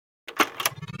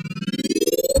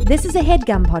This is a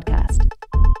HeadGum podcast.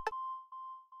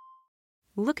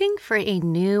 Looking for a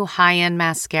new high-end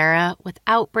mascara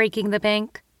without breaking the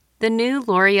bank? The new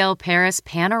L'Oreal Paris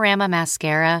Panorama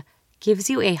Mascara gives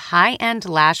you a high-end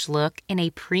lash look in a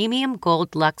premium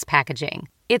gold luxe packaging.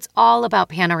 It's all about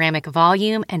panoramic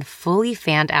volume and fully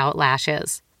fanned-out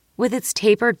lashes. With its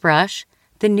tapered brush,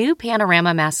 the new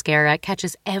Panorama Mascara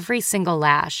catches every single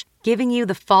lash, giving you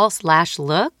the false lash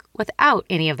look without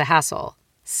any of the hassle.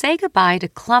 Say goodbye to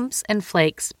clumps and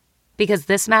flakes because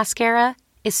this mascara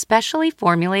is specially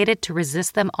formulated to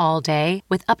resist them all day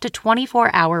with up to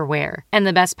 24-hour wear. And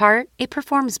the best part? It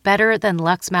performs better than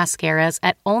Luxe mascaras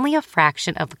at only a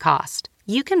fraction of the cost.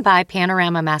 You can buy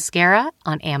Panorama Mascara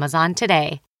on Amazon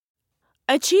today.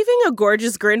 Achieving a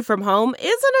gorgeous grin from home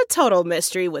isn't a total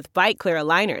mystery with Byte Clear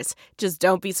aligners. Just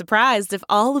don't be surprised if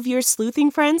all of your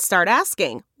sleuthing friends start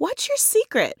asking, "What's your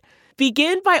secret?"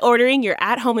 Begin by ordering your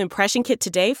at-home impression kit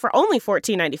today for only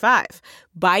 $14.95.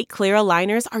 Byte Clear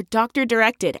aligners are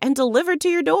doctor-directed and delivered to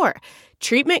your door.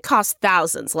 Treatment costs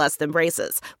thousands less than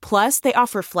braces. Plus, they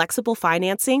offer flexible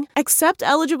financing, accept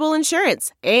eligible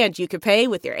insurance, and you can pay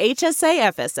with your HSA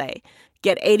FSA.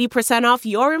 Get 80% off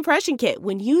your impression kit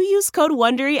when you use code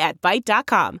WONDERY at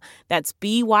Byte.com. That's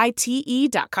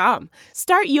BYTE.com.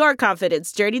 Start your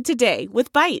confidence journey today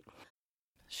with Byte.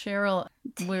 Cheryl,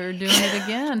 we're doing it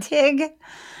again. Tig,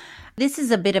 this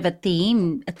is a bit of a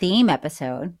theme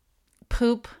episode.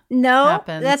 Poop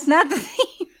happens. That's not the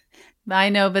theme. I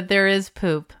know, but there is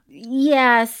poop.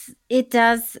 Yes, it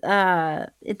does.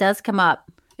 It does come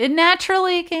up. It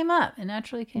naturally came up.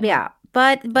 Yeah,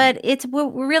 but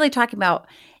we're really talking about.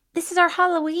 This is our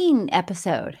Halloween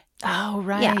episode. Oh,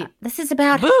 right. Yeah, this is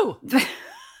about. Boo! Did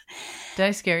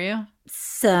I scare you?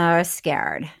 So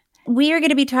scared. We are going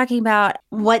to be talking about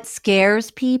what scares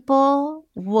people.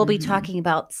 We'll be talking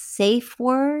about safe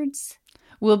words.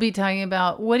 We'll be talking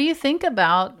about what do you think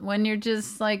about when you're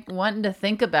just like wanting to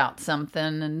think about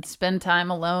something and spend time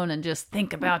alone and just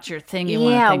think about your thing you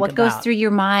want to think about. Yeah, what goes through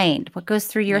your mind, what goes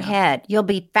through your head. You'll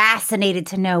be fascinated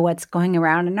to know what's going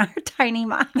around in our tiny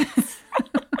minds.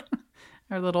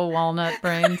 Our little walnut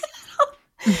brains.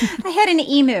 I had an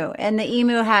emu, and the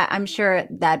emu I'm sure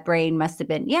that brain must have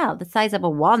been, the size of a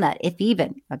walnut, if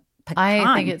even. A pecan.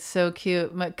 I think it's so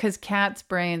cute because cats'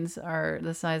 brains are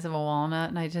the size of a walnut,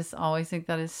 and I just always think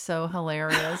that is so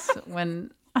hilarious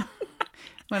when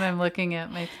I'm looking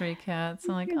at my 3 cats.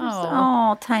 I'm like,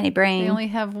 oh, tiny brain. They only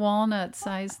have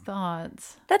walnut-sized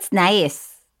thoughts. That's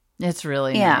nice. It's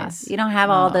really nice. You don't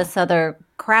have all this other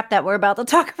crap that we're about to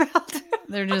talk about.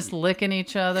 They're just licking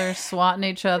each other, swatting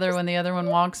each other when the other one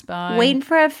walks by. Waiting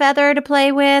for a feather to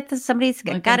play with. Somebody's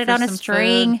got it on a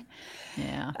string. Food.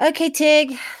 Yeah. Okay,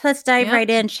 Tig, let's dive right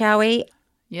in, shall we?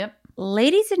 Yep.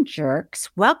 Ladies and jerks,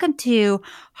 welcome to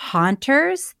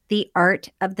Haunters, the Art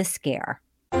of the Scare.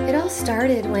 It all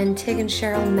started when Tig and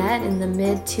Cheryl met in the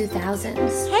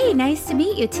mid-2000s. Hey, nice to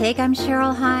meet you, Tig. I'm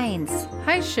Cheryl Hines.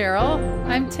 Hi, Cheryl.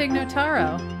 I'm Tig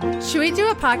Notaro. Should we do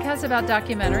a podcast about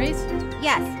documentaries?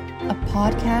 Yes. A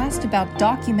podcast about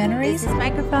documentaries? Is this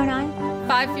microphone on?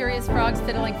 5 furious frogs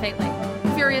fiddling faintly.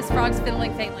 Furious frogs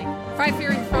fiddling faintly. 5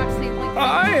 furious frogs fiddling faintly.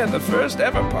 I am the first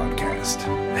ever podcast,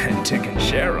 and Tig and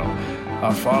Cheryl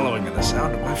are following in the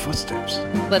sound of my footsteps.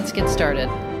 Let's get started.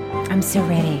 I'm so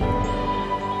ready.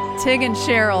 Tig and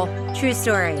Cheryl. True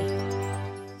story.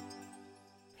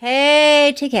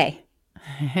 Hey, TK.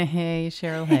 Hey,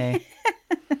 Cheryl, hey.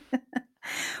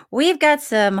 We've got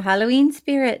some Halloween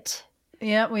spirit.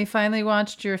 Yeah, we finally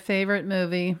watched your favorite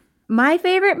movie. My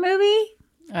favorite movie?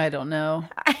 I don't know.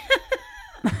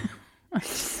 I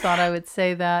just thought I would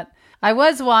say that. I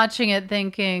was watching it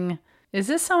thinking, is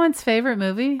this someone's favorite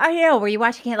movie? I know. Were you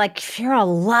watching it like,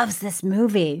 Cheryl loves this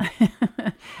movie?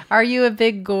 Are you a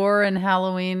big gore and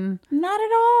Halloween? Not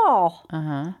at all.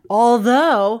 Uh-huh.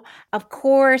 Although, of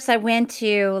course, I went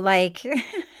to like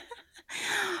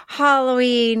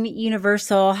Halloween,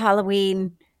 Universal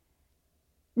Halloween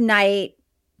night.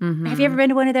 Mm-hmm. Have you ever been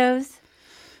to one of those?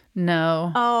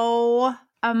 No. Oh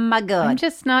my God. I'm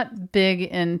just not big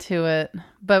into it.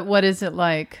 But what is it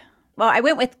like? Well, I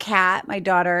went with Kat, my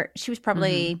daughter. She was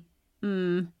probably, I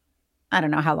don't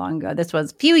know how long ago. This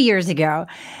was a few years ago.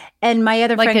 And my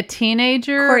other friend. Like a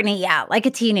teenager? Courtney, yeah, like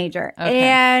a teenager. Okay.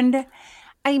 And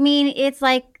I mean, it's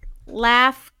like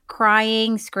laugh,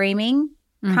 crying, screaming,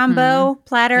 combo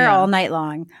platter all night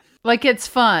long. Like it's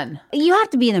fun. You have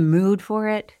to be in the mood for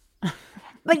it.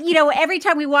 But, you know, every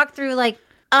time we walk through like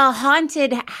a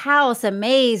haunted house, a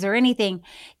maze or anything,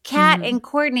 Kat and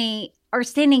Courtney are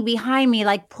standing behind me,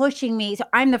 like pushing me. So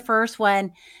I'm the first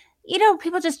one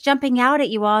people just jumping out at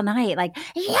you all night, like,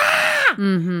 yeah.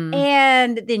 Mm-hmm.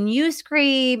 And then you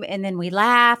scream, and then we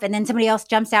laugh, and then somebody else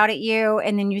jumps out at you,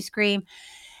 and then you scream.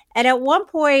 And at one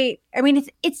point, I mean,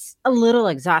 it's a little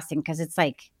exhausting because it's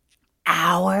like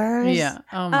hours. Yeah.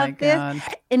 Oh my of this. God.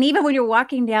 And even when you're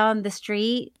walking down the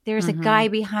street, there's a guy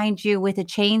behind you with a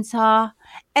chainsaw.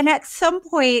 And at some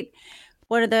point,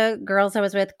 one of the girls I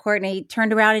was with, Courtney,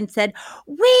 turned around and said,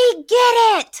 "We get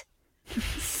it.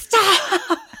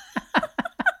 Stop."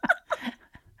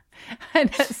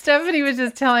 And Stephanie was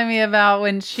just telling me about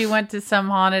when she went to some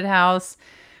haunted house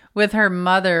with her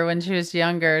mother when she was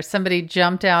younger. Somebody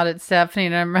jumped out at Stephanie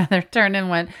and her mother turned and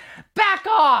went, "Back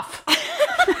off."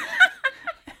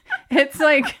 It's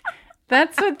like,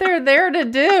 that's what they're there to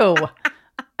do.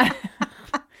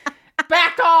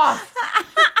 Back off.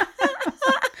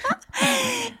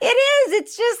 It is.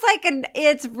 It's just like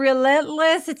it's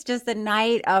relentless. It's just a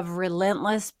night of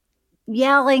relentless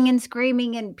yelling and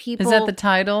screaming and people. Is that the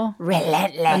title?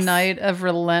 Relentless. A night of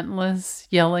relentless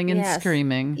yelling and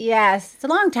screaming. Yes. It's a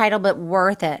long title, but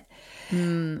worth it.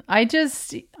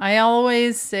 I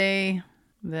always say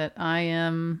that I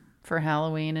am for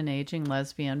Halloween an aging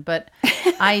lesbian, but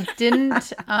I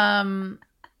didn't, I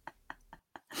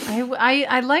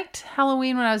liked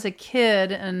Halloween when I was a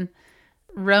kid and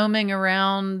roaming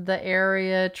around the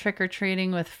area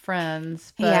trick-or-treating with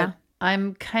friends, but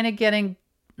I'm kind of getting,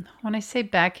 when I say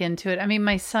back into it, I mean,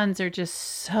 my sons are just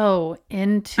so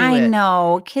into it. I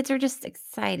know. Kids are just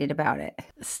excited about it.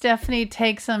 Stephanie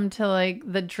takes them to like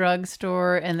the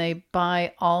drugstore and they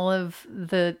buy all of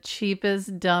the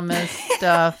cheapest, dumbest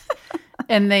stuff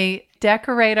and they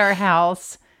decorate our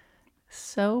house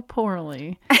so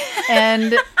poorly.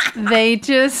 And they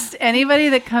just, anybody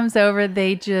that comes over,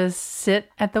 they just sit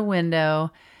at the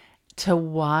window to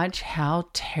watch how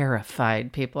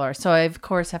terrified people are. So I, of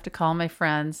course, have to call my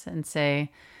friends and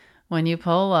say, when you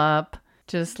pull up,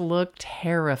 just look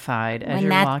terrified as when you're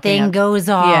that walking thing up. goes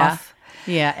off.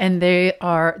 Yeah. And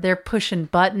they're pushing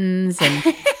buttons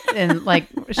and like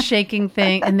shaking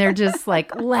things. And they're just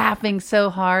like laughing so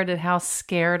hard at how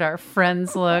scared our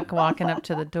friends look walking up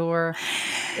to the door.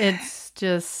 It's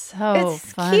just so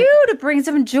It's fun. cute. It brings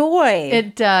them joy.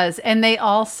 It does. And they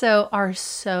also are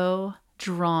so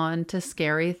drawn to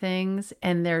scary things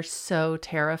and they're so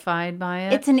terrified by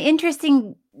it. It's an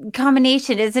interesting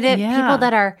combination, isn't it? Yeah. People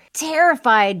that are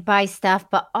terrified by stuff,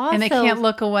 but also... And they can't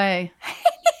look away.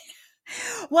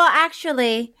 Well,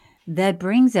 actually, that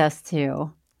brings us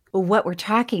to what we're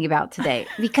talking about today.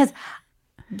 Because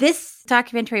this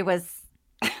documentary was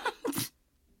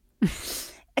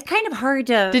kind of hard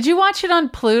to... Did you watch it on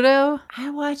Pluto? I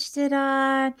watched it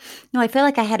on... No, I feel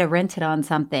like I had to rent it on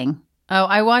something. Oh,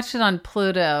 I watched it on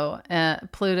Pluto,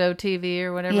 Pluto TV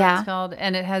or whatever it's called.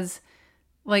 And it has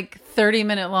like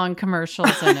 30-minute long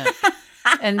commercials in it.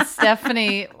 And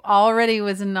Stephanie already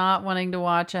was not wanting to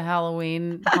watch a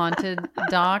Halloween haunted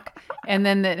doc. And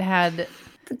then it had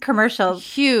Commercials.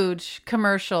 huge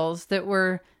commercials that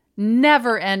were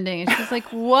never ending. And she's like,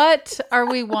 what are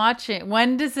we watching?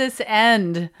 When does this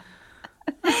end?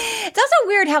 It's also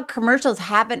weird how commercials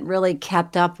haven't really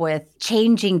kept up with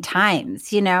changing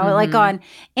times, Like on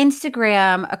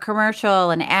Instagram, a commercial,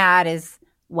 an ad is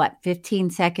 15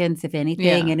 seconds, if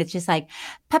anything. Yeah. And it's just like,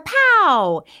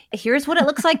 pow, here's what it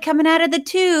looks like coming out of the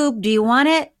tube. Do you want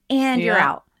it? And you're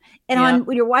out. And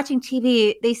when you're watching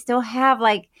TV, they still have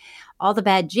like all the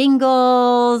bad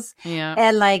jingles. Yeah.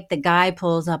 And like the guy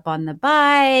pulls up on the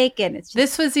bike and it's just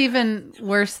This was even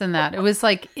worse than that. It was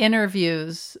like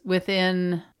interviews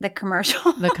within the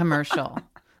commercial. the commercial.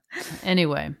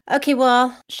 Anyway. Okay,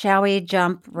 well, shall we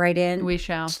jump right in? We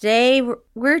shall. Today,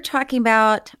 we're talking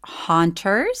about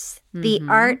Haunters, the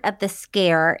Art of the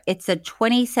Scare. It's a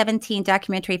 2017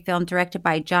 documentary film directed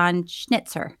by John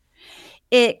Schnitzer.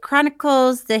 It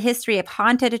chronicles the history of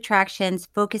haunted attractions,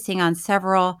 focusing on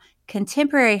several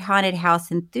contemporary haunted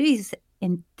house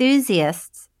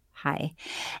enthusiasts,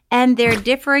 and their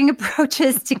differing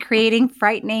approaches to creating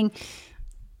frightening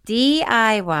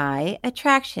DIY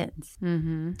attractions.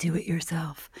 Do it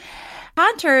yourself.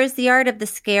 Haunters, the Art of the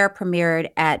Scare premiered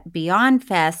at Beyond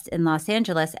Fest in Los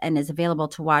Angeles and is available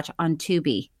to watch on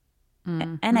Tubi.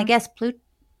 And I guess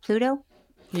Pluto?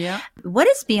 Yeah. What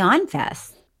is Beyond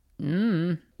Fest?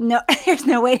 No, there's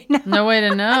no way to know. No way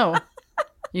to know.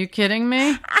 You kidding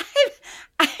me?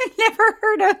 I've never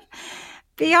heard of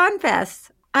Beyond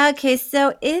Fest. Okay,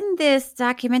 so in this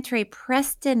documentary,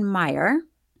 Preston Meyer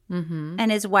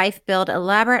and his wife build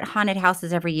elaborate haunted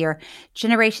houses every year.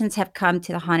 Generations have come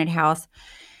to the haunted house.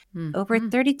 Over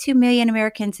 32 million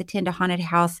Americans attend a haunted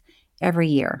house every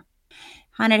year.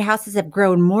 Haunted houses have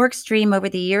grown more extreme over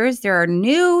the years. There are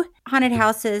new haunted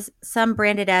houses, some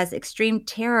branded as extreme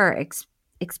terror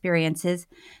experiences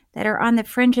that are on the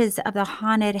fringes of the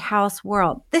haunted house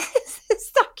world.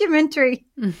 This documentary,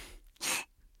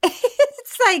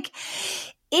 it's like,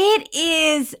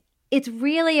 it's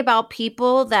really about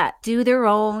people that do their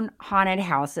own haunted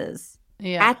houses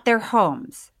at their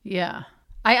homes. Yeah.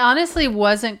 I honestly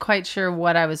wasn't quite sure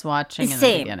what I was watching in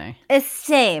the beginning. It's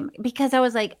same, because I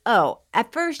was like, oh,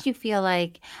 at first you feel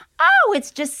like, oh,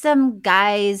 it's just some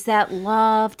guys that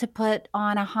love to put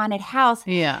on a haunted house.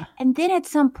 Yeah. And then at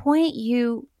some point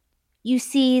you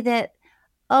see that,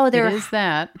 oh, they're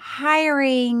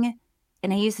hiring,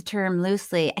 and I use the term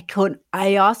loosely.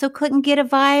 I also couldn't get a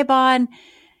vibe on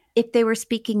if they were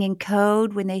speaking in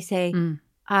code when they say,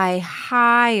 I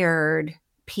hired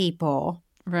people.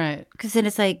 Right. Because then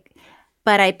it's like,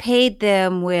 but I paid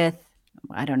them with,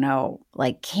 I don't know,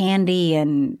 like candy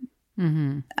and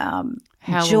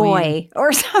joy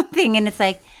or something. And it's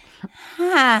like,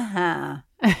 And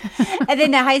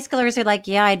then the high schoolers are like,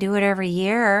 yeah, I do it every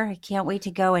year. I can't wait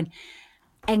to go and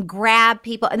grab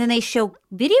people. And then they show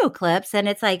video clips, and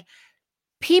it's like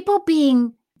people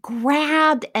being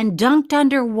grabbed and dunked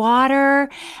underwater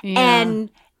and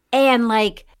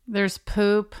like there's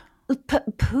poop.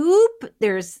 Poop.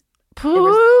 There's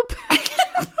poop.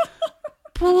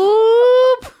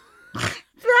 Poop.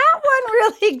 That one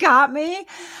really got me.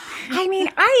 I mean,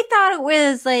 I thought it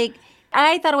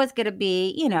was going to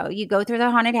be, you go through the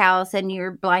haunted house and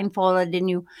you're blindfolded and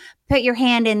you put your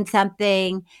hand in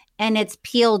something and it's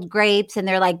peeled grapes and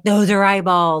they're like, those are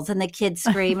eyeballs. And the kids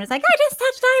scream. And it's like, I just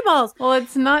touched eyeballs. Well,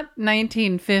 it's not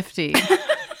 1950.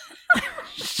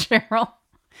 Cheryl.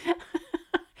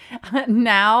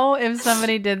 Now, if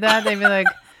somebody did that, they'd be like,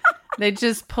 they'd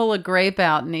just pull a grape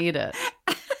out and eat it.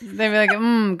 They'd be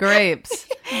like, grapes.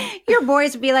 Your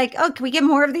boys would be like, oh, can we get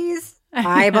more of these?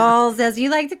 Eyeballs, as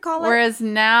you like to call it. Whereas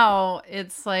now,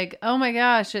 it's like, oh my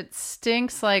gosh, it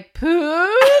stinks like poop.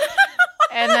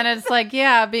 And then it's like,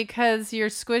 yeah, because you're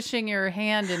squishing your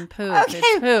hand in poop. Okay.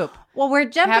 It's poop. Well, we're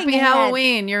jumping Happy ahead.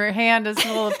 Halloween. Your hand is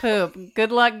full of poop.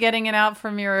 Good luck getting it out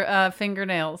from your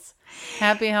fingernails.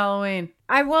 Happy Halloween.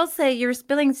 I will say you're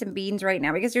spilling some beans right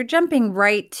now because you're jumping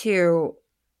right to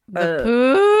the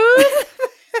poop.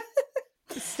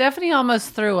 Stephanie almost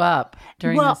threw up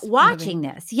during this watching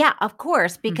movie. this. Yeah, of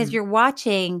course, because you're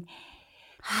watching.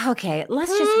 Okay,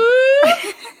 let's just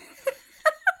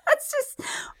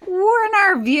warn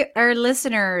our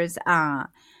listeners.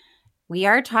 We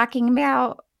are talking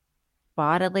about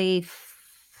bodily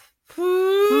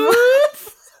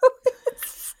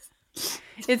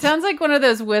It sounds like one of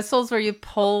those whistles where you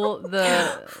pull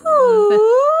the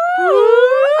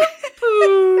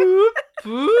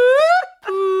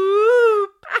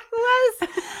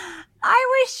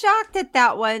I was shocked at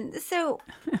that one. So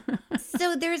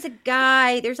there's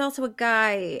also a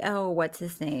guy. Oh, what's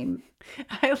his name?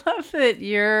 I love that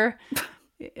your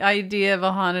idea of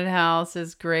a haunted house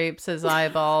is grapes as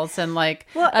eyeballs and like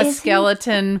a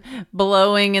skeleton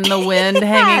blowing in the wind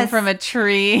hanging from a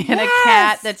tree and a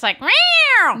cat that's like,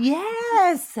 meow.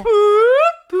 Yes.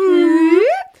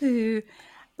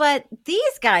 But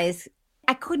these guys,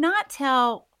 I could not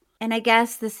tell, and I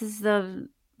guess this is the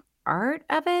art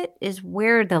of it, is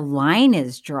where the line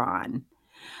is drawn.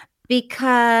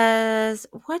 Because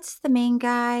what's the main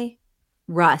guy?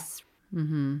 Russ.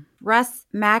 Mm-hmm. Russ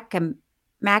McCamey.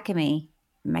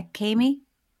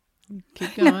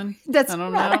 Keep going. I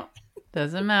don't know.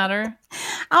 Doesn't matter.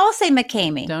 I'll say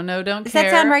McCamey. Don't know, don't Does care.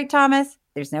 Does that sound right, Thomas?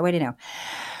 There's no way to know.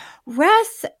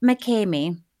 Russ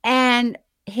McCamey and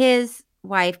his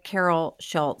wife, Carol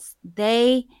Schultz,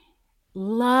 they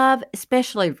love,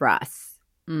 especially Russ.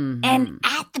 Mm-hmm. And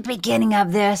at the beginning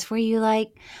of this, were you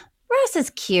like, Russ is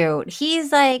cute.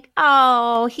 He's like,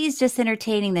 oh, he's just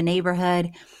entertaining the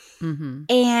neighborhood. Mm-hmm.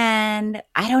 And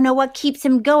I don't know what keeps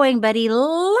him going, but he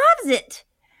loves it.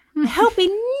 I hope he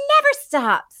never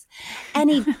stops. And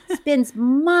he spends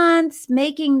months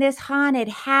making this haunted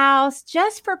house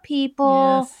just for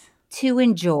people to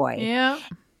enjoy. Yeah.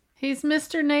 He's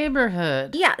Mr.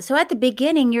 Neighborhood. Yeah. So at the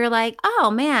beginning, you're like,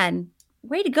 oh, man,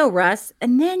 way to go, Russ.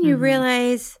 And then you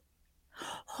realize,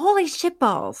 holy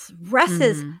shitballs, Russ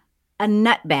is a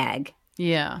nutbag.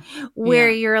 Yeah. Where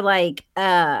you're like,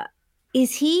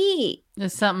 is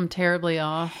something terribly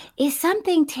off? Is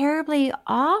something terribly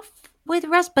off with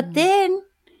Russ? But then,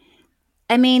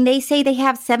 I mean, they say they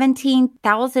have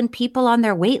 17,000 people on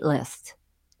their wait list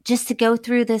just to go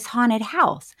through this haunted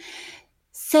house.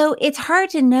 So it's hard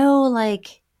to know,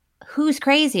 like, who's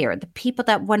crazier, the people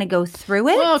that want to go through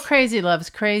it? Well, crazy loves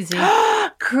crazy.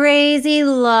 Crazy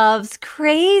loves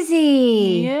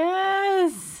crazy.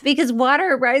 Yes. Because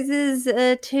water rises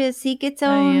to seek its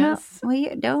own yes.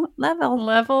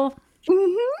 level.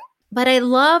 But I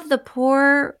love the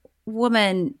poor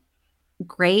woman,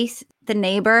 Grace, the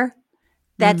neighbor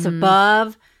that's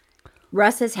above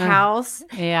Russ's house.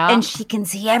 Yeah. And she can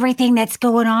see everything that's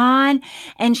going on.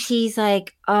 And she's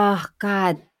like, oh,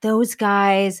 God, those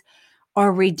guys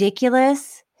are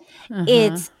ridiculous.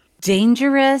 It's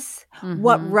dangerous.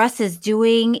 What Russ is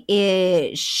doing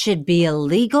should be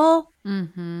illegal.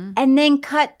 And then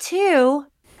cut to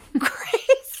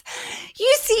Grace.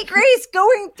 You see Grace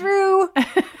going through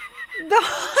the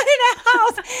haunted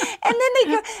house, and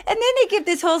then they give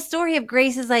this whole story of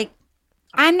Grace is like,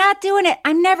 I'm not doing it.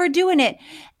 I'm never doing it.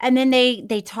 And then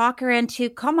they talk her into,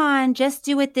 come on, just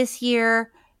do it this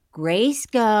year. Grace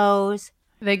goes.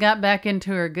 They got back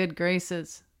into her good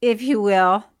graces. If you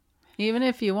will. Even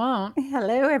if you won't.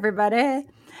 Hello, everybody.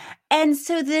 And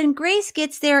so then Grace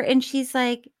gets there and she's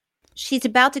like, she's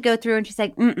about to go through and she's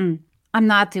like, I'm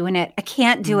not doing it. I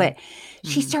can't do it.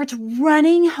 She starts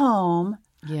running home.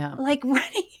 Yeah. Like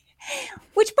running,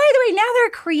 which by the way, now they're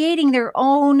creating their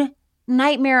own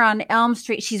Nightmare on Elm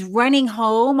Street. She's running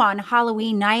home on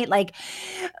Halloween night, like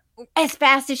as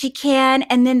fast as she can.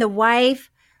 And then the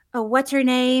wife, what's her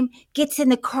name, gets in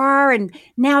the car and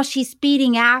now she's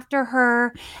speeding after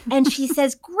her. And she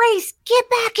says, Grace, get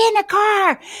back in the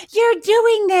car. You're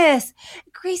doing this.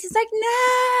 Grace is like,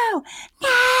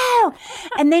 no.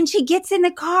 And then she gets in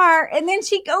the car and then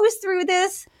she goes through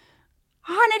this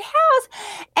haunted house.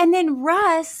 And then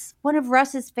Russ, one of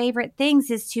Russ's favorite things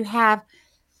is to have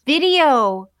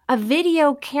a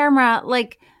video camera,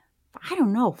 like, I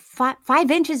don't know, 5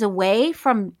 inches away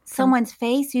from someone's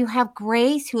face. You have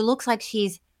Grace who looks like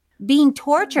she's being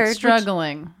tortured. Really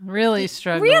struggling. Really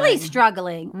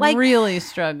struggling. Like, really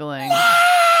struggling.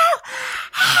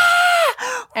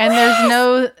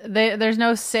 And there's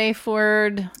no safe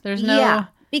word. There's no... Yeah,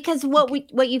 because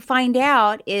what you find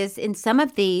out is in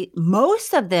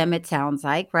most of them, it sounds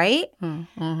like, right?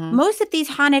 Most of these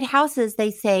haunted houses,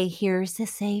 they say, here's the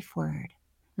safe word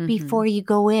before you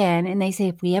go in. And they say,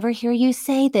 if we ever hear you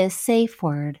say this safe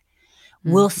word,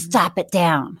 we'll stop it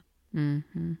down. And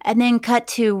then cut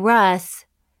to Russ.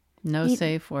 No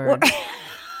safe word.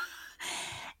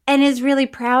 And is really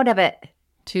proud of it.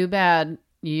 Too bad.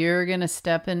 You're going to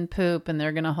step in poop and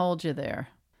they're going to hold you there.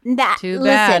 Too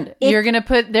Listen, bad. They're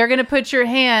going to put your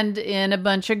hand in a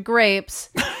bunch of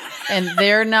grapes and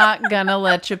they're not going to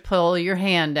let you pull your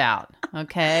hand out.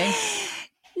 Okay?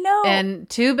 No. And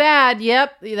too bad.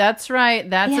 Yep, that's right.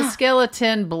 That's a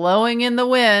skeleton blowing in the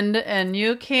wind and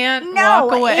you can't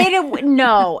walk away.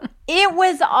 It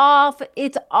was off.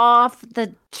 It's off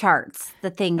the charts, the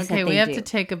things that they do. Okay, we have to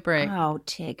take a break. Oh,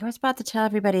 Tig, I was about to tell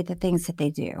everybody the things that they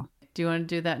do. Do you want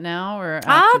to do that now or after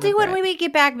I'll the do it break? when we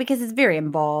get back because it's very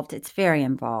involved. It's very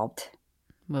involved.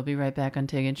 We'll be right back on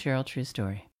Tig and Cheryl True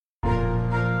Story.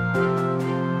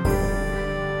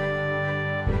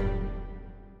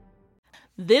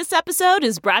 This episode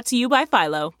is brought to you by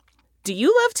Philo. Do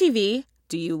you love TV?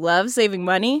 Do you love saving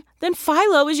money? Then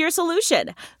Philo is your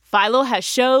solution. Philo has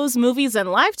shows, movies,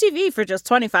 and live TV for just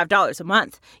 $25 a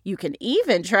month. You can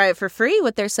even try it for free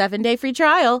with their 7-day free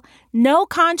trial. No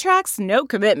contracts, no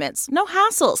commitments, no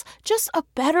hassles. Just a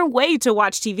better way to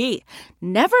watch TV.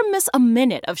 Never miss a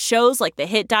minute of shows like the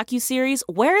hit docuseries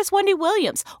Where is Wendy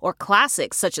Williams? Or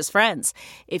classics such as Friends.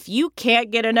 If you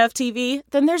can't get enough TV,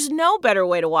 then there's no better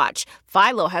way to watch.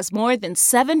 Philo has more than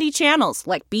 70 channels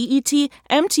like BET,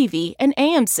 MTV, and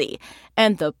AMC.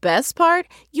 And the best part?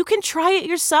 You can try it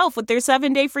yourself with their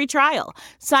 7-day free trial.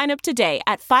 Sign up today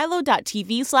at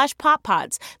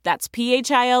philo.tv/poppods. That's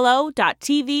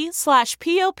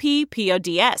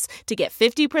philo.tv/poppods to get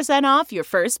 50% off your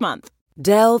first month.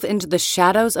 Delve into the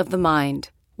shadows of the mind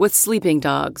with Sleeping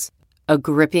Dogs, a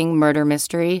gripping murder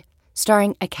mystery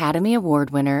starring Academy Award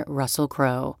winner Russell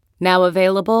Crowe. Now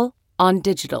available on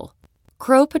digital.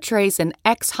 Crowe portrays an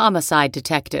ex-homicide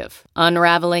detective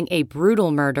unraveling a brutal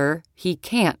murder he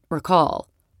can't recall.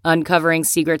 Uncovering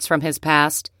secrets from his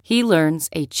past, he learns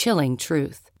a chilling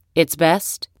truth. It's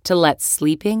best to let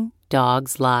sleeping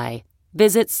dogs lie.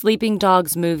 Visit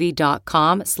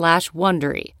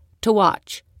sleepingdogsmovie.com/Wondery to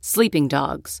watch Sleeping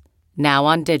Dogs, now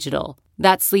on digital.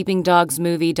 That's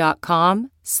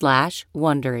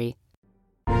sleepingdogsmovie.com/Wondery.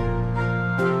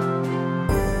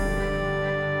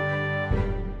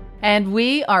 And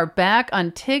we are back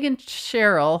on Tig and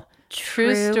Cheryl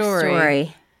True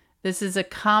Story. This is a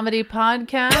comedy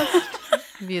podcast.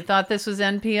 Have you thought this was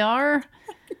NPR?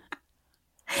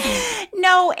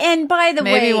 No, and by the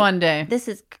way, maybe one day. This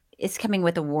is coming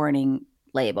with a warning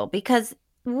label because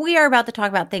we are about to talk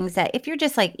about things that if you're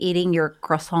just like eating your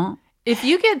croissant If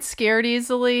you get scared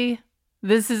easily,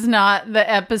 this is not the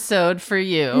episode for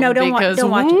you. No, don't watch it.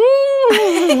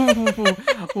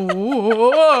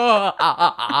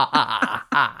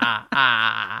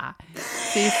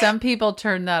 See, some people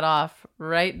turn that off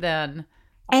right then.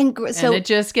 And so it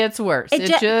just gets worse.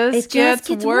 It just gets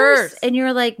worse. And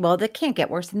you're like, well, that can't get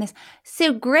worse than this.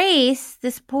 So Grace,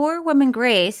 this poor woman,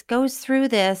 Grace, goes through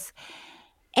this.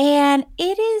 And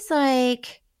it is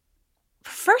like,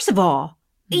 first of all,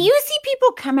 you see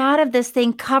people come out of this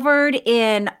thing covered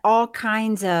in all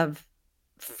kinds of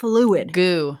fluid.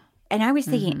 Goo. And I was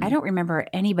thinking, I don't remember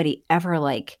anybody ever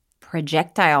like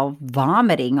projectile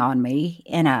vomiting on me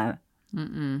in a,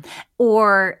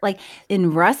 or like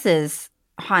in Russ's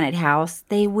haunted house,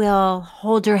 they will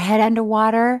hold your head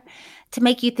underwater to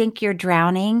make you think you're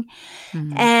drowning.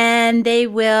 And they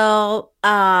will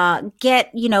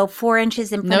get, 4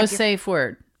 inches in front of No safe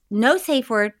word. No safe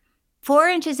word. 4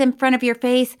 inches in front of your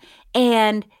face.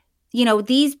 And,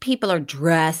 these people are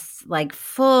dressed like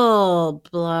full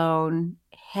blown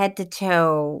head to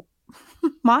toe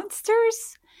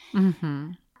monsters.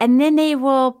 And then they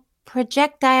will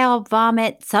projectile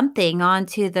vomit something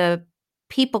onto the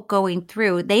people going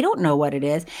through. They don't know what it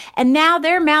is. And now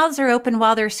their mouths are open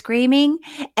while they're screaming.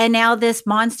 And now this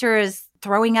monster is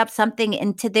throwing up something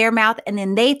into their mouth, and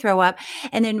then they throw up.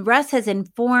 And then Russ has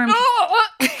informed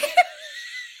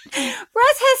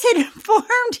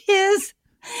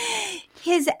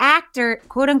his actor,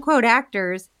 quote unquote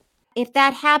actors, if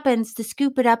that happens, to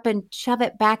scoop it up and shove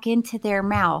it back into their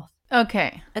mouth.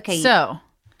 Okay. Okay. So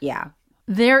yeah,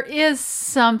 there is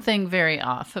something very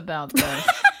off about this.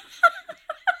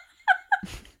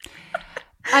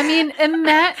 I mean,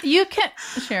 you can,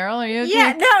 Cheryl, are you okay?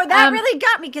 Yeah, no, that really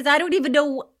got me because I don't even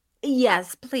know.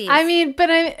 Yes, please. I mean, but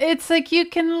it's like you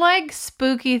can like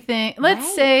spooky thing.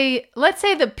 Let's say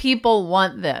the people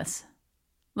want this.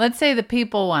 Let's say the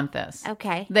people want this.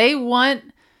 Okay. They want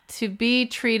to be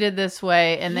treated this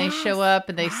way, and they show up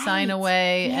and they sign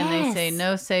away and they say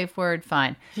no safe word,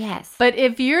 fine. Yes. But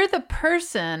if you're the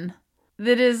person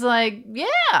that is like,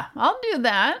 yeah, I'll do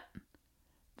that,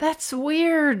 that's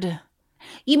weird.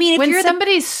 You mean if when you're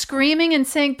somebody's screaming and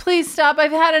saying, please stop,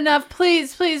 I've had enough,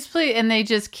 please, please, please, and they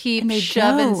just keep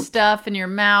shoving stuff in your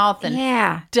mouth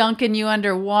and dunking you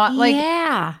under water.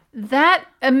 Like,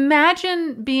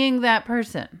 imagine being that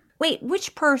person. Wait,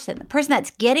 which person? The person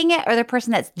that's getting it or the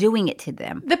person that's doing it to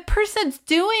them? The person's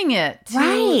doing it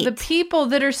to the people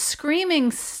that are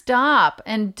screaming stop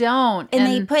and don't. And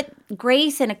they put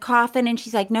Grace in a coffin and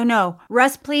she's like, no,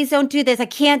 Russ, please don't do this. I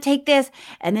can't take this.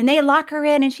 And then they lock her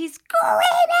in and she's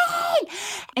screaming.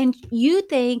 And you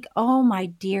think, oh my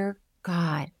dear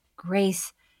God,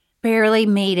 Grace barely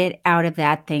made it out of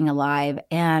that thing alive.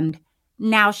 And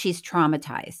now she's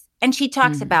traumatized. And she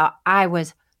talks about, I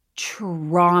was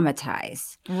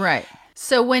traumatized. Right.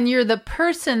 So when you're the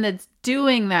person that's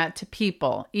doing that to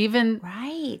people, even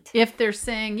if they're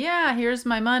saying, yeah, here's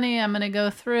my money, I'm going to go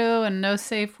through and no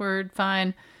safe word,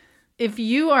 fine. If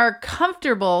you are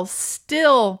comfortable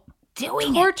still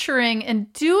torturing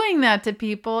and doing that to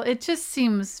people, it just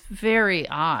seems very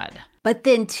odd. But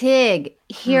then Tig,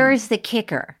 here's the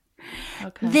kicker.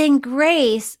 Okay. Then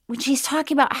Grace, when she's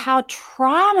talking about how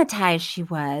traumatized she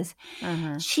was,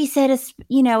 she said,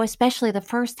 especially the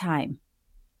first time.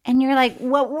 And you're like,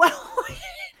 what?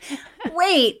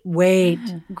 Wait,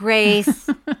 Grace.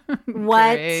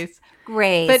 What?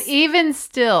 Grace. But even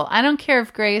still, I don't care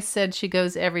if Grace said she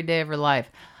goes every day of her life.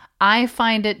 I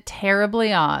find it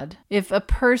terribly odd if a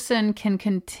person can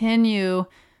continue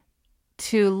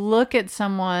to look at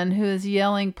someone who is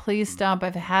yelling, please stop,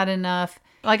 I've had enough.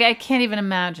 Like, I can't even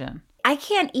imagine. I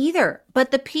can't either. But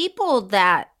the people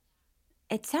that,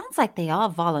 it sounds like they all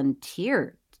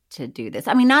volunteered to do this.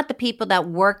 I mean, not the people that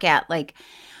work at like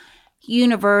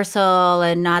Universal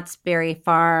and Knott's Berry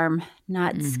Farm,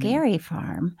 not Scary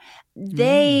Farm.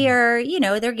 They are,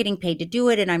 they're getting paid to do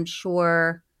it. And I'm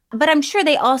sure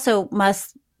they also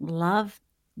must love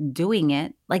doing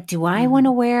it. Like, do I want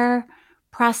to wear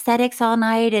prosthetics all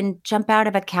night and jump out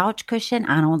of a couch cushion?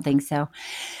 I don't think so.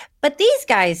 But these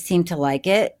guys seem to like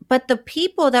it. But the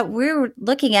people that we're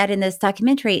looking at in this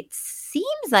documentary, it seems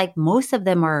like most of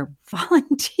them are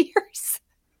volunteers.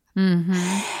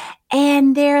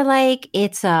 And they're like,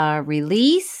 it's a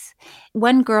release.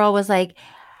 One girl was like,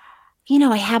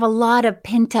 I have a lot of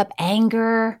pent up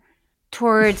anger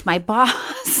towards my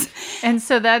boss. And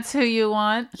so that's who you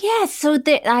want? Yeah. So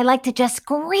I like to just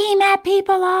scream at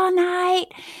people all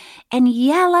night and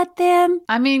yell at them.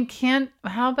 I mean,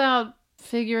 how about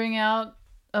figuring out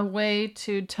a way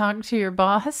to talk to your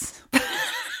boss?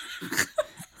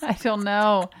 I don't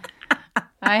know.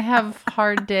 I have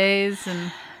hard days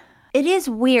and It is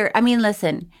weird. I mean,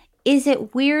 listen, is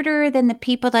it weirder than the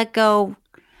people that go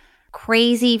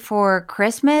crazy for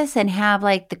Christmas and have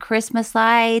like the Christmas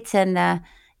lights and the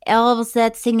elves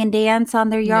that sing and dance on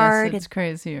their yard? Yes, it's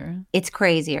crazier. It's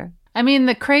crazier. I mean,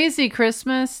 the crazy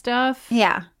Christmas stuff.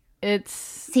 Yeah.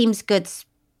 Seems good.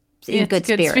 In good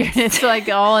spirits. It's like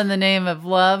all in the name of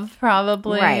love,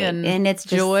 probably. Right. And it's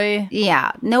just, joy.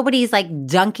 Yeah. Nobody's like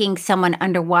dunking someone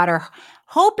underwater,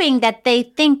 hoping that they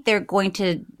think they're going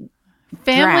to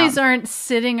Families drown. aren't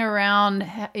sitting around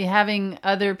having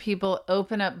other people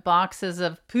open up boxes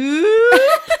of poop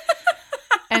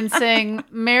and saying,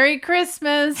 Merry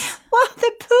Christmas. Well,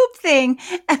 the poop thing.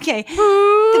 Okay.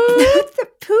 The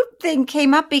poop thing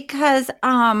came up because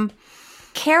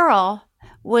Carol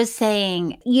was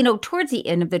saying, towards the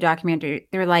end of the documentary,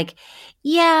 they're like,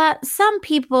 yeah, some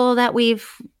people that we've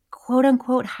quote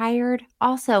unquote hired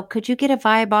also, could you get a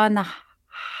vibe on the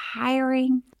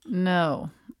hiring?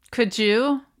 No. Could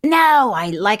you? No,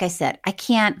 like I said, I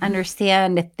can't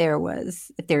understand if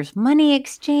there's money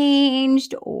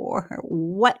exchanged or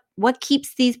what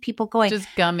keeps these people going. Just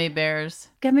gummy bears.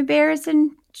 Gummy bears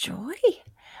and joy.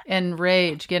 And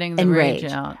rage, getting the rage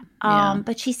out. Yeah.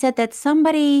 But she said that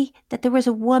there was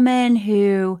a woman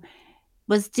who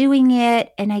was doing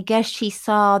it, and I guess she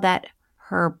saw that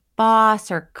her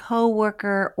boss or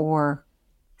coworker or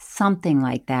something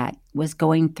like that was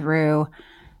going through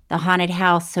the haunted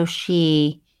house. So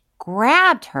she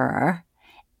grabbed her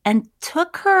and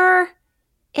took her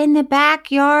in the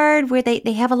backyard where they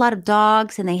have a lot of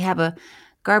dogs and they have a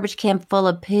garbage can full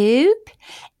of poop.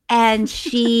 And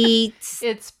she...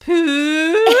 It's poop.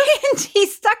 And she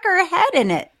stuck her head in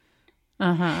it.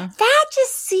 Uh-huh. That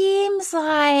just seems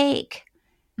like...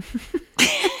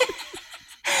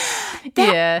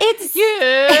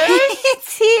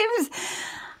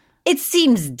 It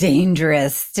seems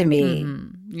dangerous to me.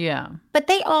 Mm-hmm. Yeah. But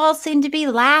they all seem to be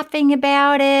laughing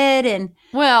about it. And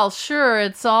well, sure,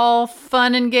 it's all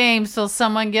fun and games till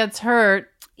someone gets hurt.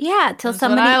 Yeah, till That's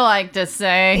somebody... what I like to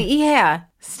say. Yeah.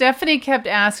 Stephanie kept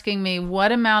asking me,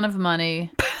 what amount of money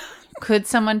could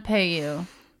someone pay you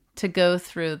to go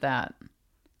through that?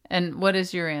 And what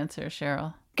is your answer,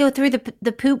 Cheryl? Go through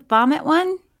the poop vomit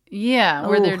one? Yeah,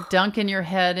 where they're dunking your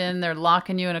head in, they're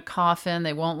locking you in a coffin,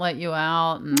 they won't let you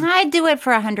out. And... I'd do it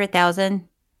for $100,000.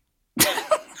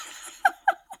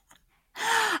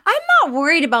 I'm not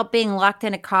worried about being locked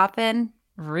in a coffin.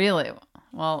 Really?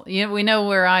 Well, we know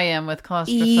where I am with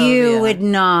claustrophobia. You would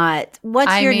not.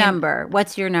 What's your number?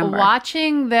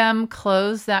 Watching them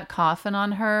close that coffin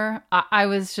on her, I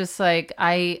was just like,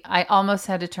 I almost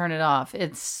had to turn it off.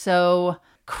 It's so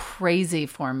crazy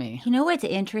for me. You know what's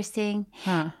interesting?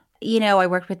 Huh. I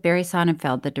worked with Barry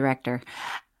Sonnenfeld, the director.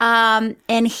 And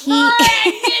he...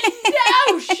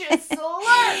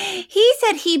 He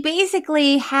said he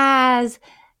basically has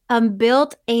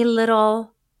built a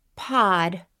little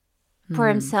pod for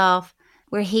himself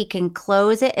where he can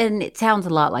close it, and it sounds a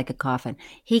lot like a coffin.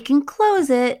 He can close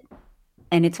it,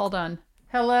 and it's... Hold on.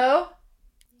 Hello?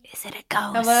 Is it a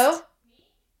ghost? Hello?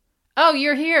 Oh,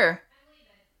 you're here.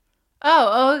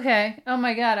 Oh, okay. Oh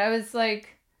my God, I was like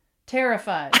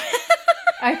terrified.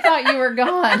 I thought you were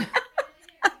gone.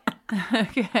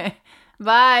 Okay.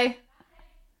 Bye.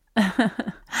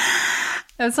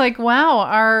 It's like, wow,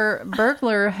 our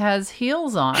burglar has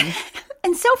heels on.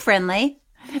 And so friendly.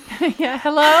 Yeah,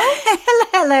 hello?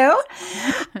 Hello.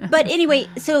 But anyway,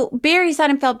 so Barry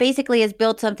Sonnenfeld basically has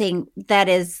built something that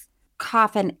is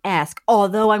coffin-esque.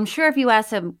 Although I'm sure if you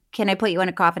ask him, can I put you in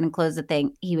a coffin and close the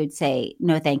thing? He would say,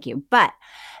 no, thank you. But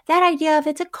that idea of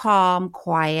it's a calm,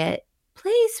 quiet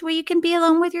place where you can be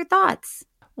alone with your thoughts.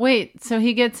 Wait, so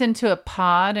he gets into a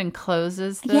pod and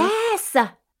closes this? Yes.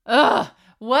 Ugh.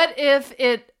 What if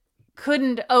it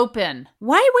couldn't open?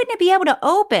 Why wouldn't it be able to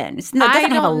open? It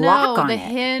doesn't have a lock on it.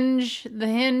 The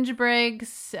hinge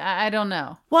breaks. I don't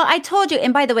know. Well, I told you,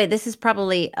 and by the way, this is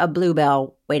probably a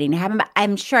bluebell waiting to happen.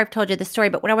 I'm sure I've told you the story,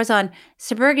 but when I was on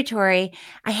Suburgatory,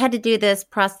 I had to do this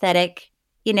prosthetic,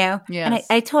 Yes. And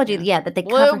I told you, that they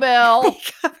bluebell. They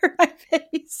covered my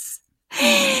face.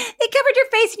 They covered your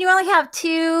face, and you only have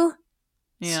two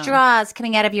straws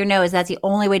coming out of your nose. That's the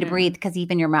only way to breathe because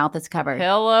even your mouth is covered.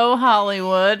 Hello,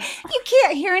 Hollywood. You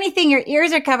can't hear anything. Your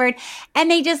ears are covered.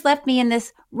 And they just left me in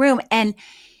this room. And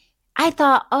I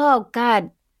thought, oh,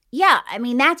 God. Yeah. I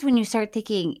mean, that's when you start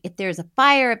thinking if there's a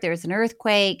fire, if there's an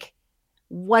earthquake,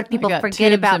 what people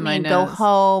forget about me and go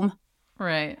home.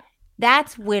 Right.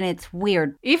 That's when it's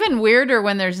weird. Even weirder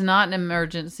when there's not an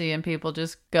emergency and people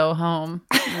just go home,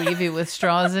 leave you with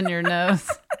straws in your nose.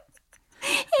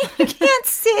 You can't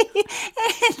see.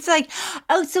 It's like,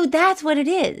 oh, so that's what it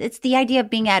is. It's the idea of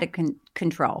being out of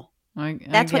control.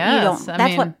 That's what you don't.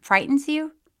 That's what frightens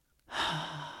you.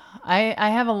 I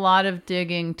have a lot of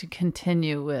digging to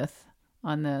continue with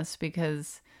on this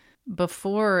because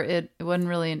before it wasn't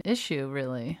really an issue,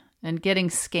 really. And getting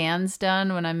scans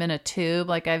done when I'm in a tube,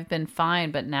 like I've been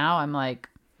fine, but now I'm like,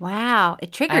 wow,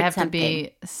 it triggered I have something. to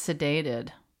be sedated.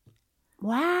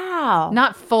 Wow.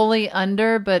 Not fully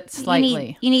under, but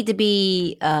slightly. You need to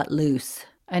be loose.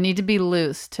 I need to be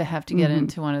loose to have to get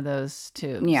into one of those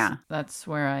tubes. Yeah. That's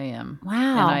where I am.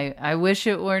 Wow. And I wish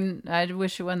it weren't, I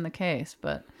wish it wasn't the case,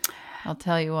 but I'll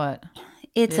tell you what.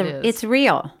 It's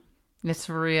real. It's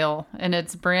real. And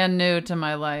it's brand new to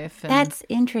my life. And that's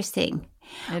interesting.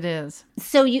 It is.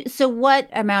 So what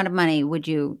amount of money would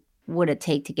it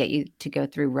take to get you to go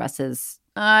through Russ's?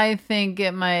 I think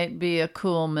it might be a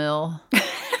cool mill.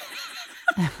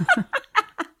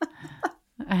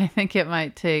 I think it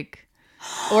might take,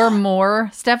 or more.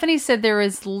 Stephanie said there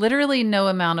is literally no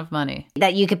amount of money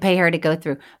that you could pay her to go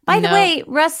through. By the way,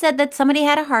 Russ said that somebody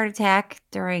had a heart attack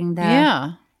during the...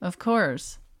 Yeah, of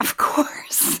course. Of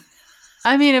course.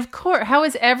 I mean, of course. How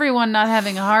is everyone not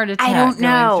having a heart attack? I don't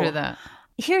know. Going through that?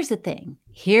 Here's the thing.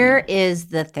 Here is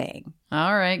the thing.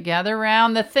 All right, gather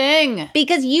around the thing.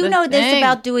 Because you know this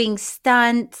about doing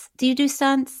stunts. Do you do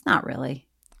stunts? Not really.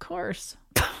 Of course.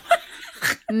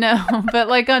 No, but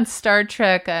like on Star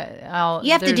Trek,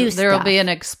 you have to do stuff. There will be an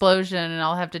explosion and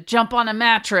I'll have to jump on a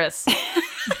mattress.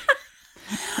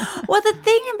 Well, the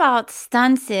thing about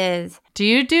stunts is... Do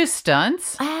you do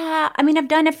stunts? I mean, I've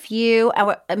done a few.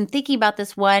 I'm thinking about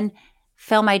this one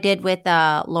film I did with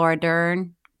Laura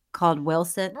Dern called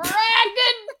Wilson.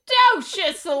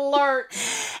 Braggadocious alert.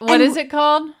 What is it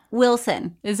called?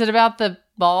 Wilson. Is it about the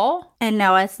ball? And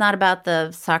no, it's not about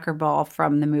the soccer ball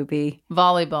from the movie.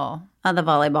 Volleyball. The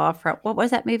volleyball from, what was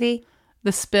that movie?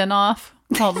 The spinoff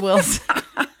called Wilson.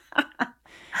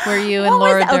 Where you and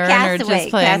Laura Dern are just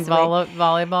playing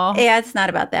volleyball. Yeah, it's not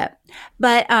about that.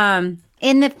 But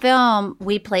in the film,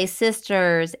 we play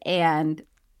sisters and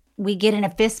we get in a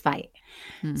fist fight.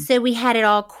 So we had it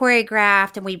all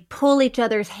choreographed and we pull each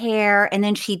other's hair and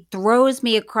then she throws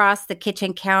me across the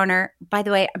kitchen counter. By the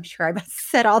way, I'm sure I must have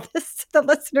said all this to the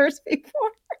listeners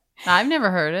before. I've never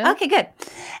heard it. Okay, good.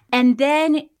 And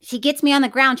then she gets me on the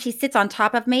ground. She sits on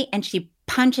top of me and she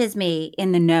punches me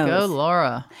in the nose. Go,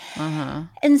 Laura. Uh-huh.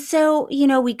 And so,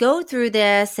 we go through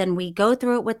this and we go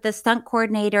through it with the stunt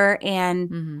coordinator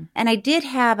and I did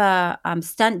have a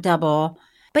stunt double.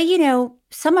 But,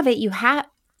 some of it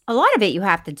a lot of it you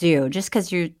have to do just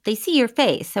because they see your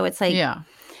face. So it's like, yeah.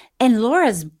 And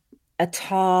Laura's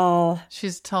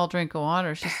she's a tall drink of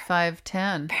water. She's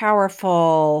 5'10".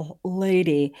 Powerful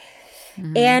lady.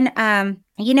 And,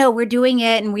 we're doing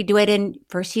it and we do it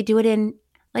first you do it in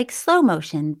like slow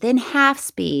motion, then half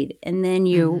speed. And then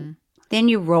you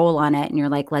roll on it and you're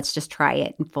like, let's just try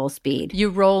it in full speed. You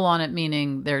roll on it,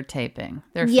 meaning they're taping.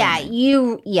 They're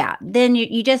filming. Then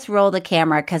you just roll the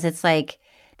camera because it's like,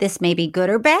 this may be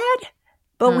good or bad,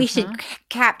 but we should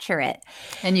capture it.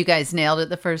 And you guys nailed it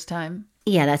the first time?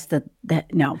 Yeah, that's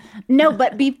no.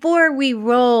 But before we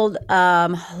rolled,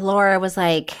 Laura was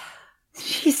like,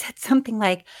 she said something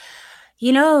like,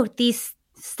 these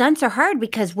stunts are hard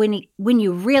because when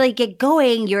you really get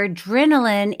going, your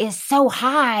adrenaline is so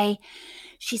high.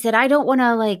 She said, I don't want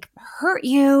to like hurt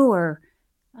you, or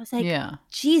I was like,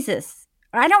 Jesus,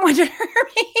 I don't want you to hurt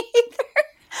me either.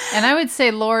 And I would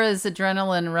say Laura's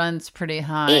adrenaline runs pretty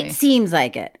high. It seems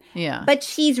like it. Yeah. But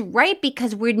she's right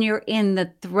because when you're in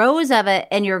the throes of it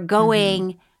and you're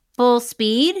going full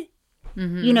speed,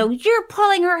 you're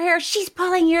pulling her hair, she's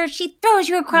pulling yours, she throws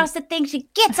you across the thing, she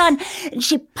gets on and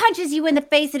she punches you in the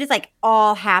face. It is like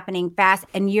all happening fast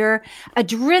and your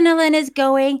adrenaline is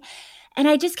going. And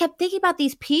I just kept thinking about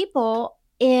these people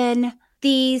in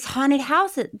these haunted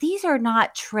houses. These are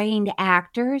not trained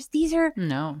actors. These are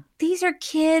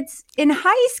kids in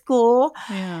high school.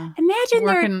 Yeah. Imagine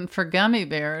working for gummy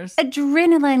bears.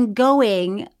 Adrenaline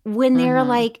going when they're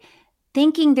like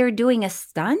thinking they're doing a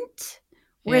stunt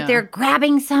where they're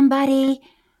grabbing somebody.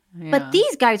 Yeah. But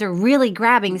these guys are really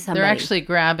grabbing somebody. They're actually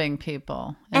grabbing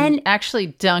people and actually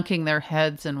dunking their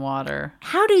heads in water.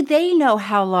 How do they know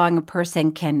how long a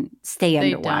person can stay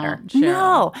underwater? Don't, Cheryl.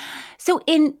 No. So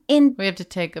in we have to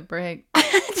take a break.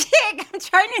 I'm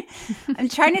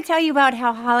trying to tell you about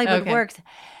how Hollywood works.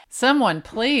 Someone,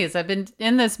 please. I've been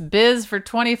in this biz for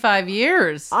 25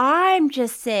 years. I'm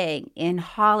just saying, in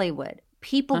Hollywood,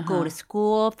 people go to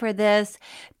school for this.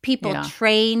 People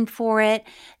train for it.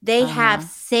 They have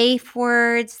safe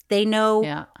words. They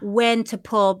know when to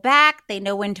pull back. They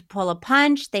know when to pull a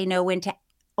punch. They know when to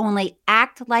only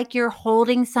act like you're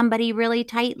holding somebody really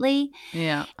tightly.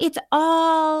 Yeah. It's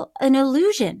all an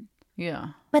illusion. Yeah.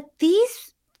 But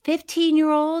these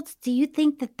 15-year-olds, do you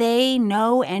think that they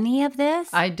know any of this?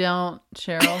 I don't,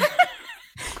 Cheryl.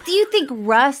 Do you think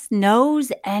Russ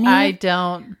knows any? I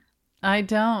don't.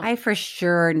 I for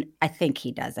sure, I think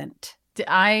he doesn't.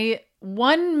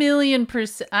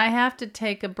 1,000,000%. I have to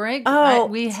take a break. Oh,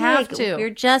 we have to. You're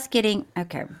just getting,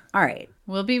 okay. All right.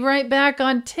 We'll be right back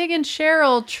on Tig and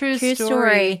Cheryl, True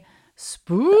Story.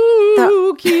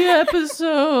 Spooky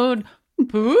episode.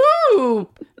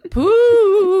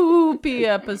 Poopy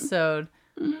episode.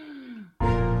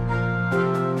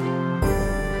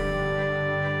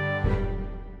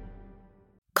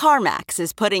 CarMax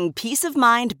is putting peace of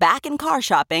mind back in car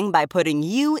shopping by putting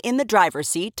you in the driver's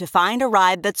seat to find a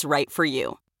ride that's right for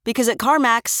you. Because at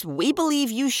CarMax, we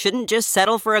believe you shouldn't just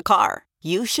settle for a car.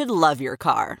 You should love your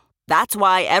car. That's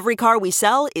why every car we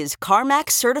sell is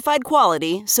CarMax certified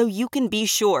quality, so you can be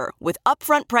sure with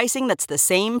upfront pricing that's the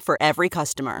same for every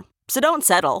customer. So don't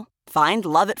settle. Find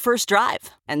love at first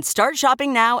drive and start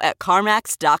shopping now at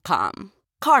CarMax.com.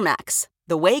 CarMax,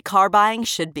 the way car buying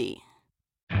should be.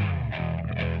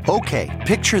 Okay,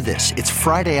 picture this. It's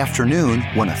Friday afternoon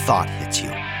when a thought hits you.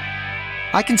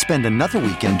 I can spend another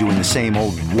weekend doing the same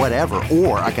old whatever,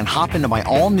 or I can hop into my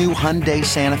all-new Hyundai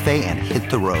Santa Fe and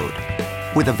hit the road.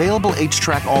 With available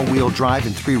H-Track all-wheel drive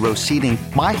and 3-row seating,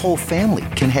 my whole family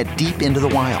can head deep into the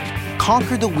wild.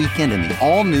 Conquer the weekend in the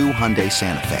all-new Hyundai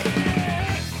Santa Fe.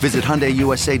 Visit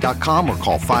HyundaiUSA.com or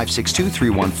call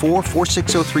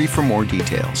 562-314-4603 for more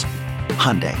details.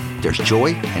 Hyundai, there's joy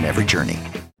in every journey.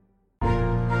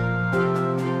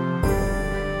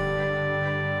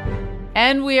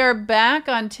 And we are back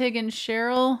on Tig and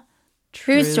Cheryl,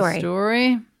 True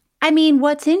Story. I mean,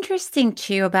 what's interesting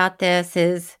too about this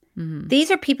is these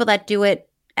are people that do it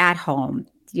at home.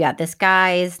 Yeah, this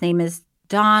guy, his name is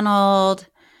Donald,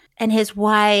 and his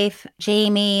wife,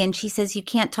 Jamie, and she says you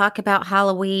can't talk about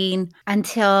Halloween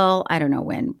until, I don't know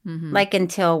when, like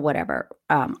until whatever,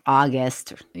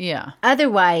 August. Yeah.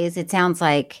 Otherwise, it sounds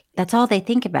like that's all they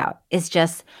think about is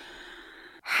just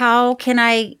how can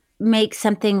I make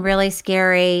something really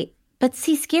scary? But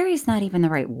see, scary is not even the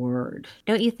right word,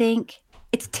 don't you think?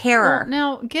 It's terror. Well,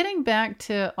 now, getting back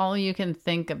to all you can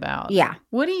think about. Yeah.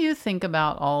 What do you think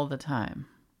about all the time?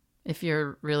 If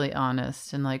you're really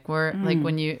honest, and like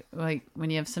when you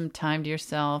have some time to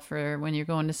yourself, or when you're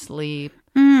going to sleep,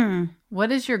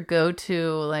 what is your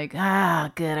go-to? Like,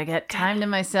 good, I got time to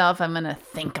myself. I'm gonna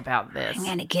think about this. I'm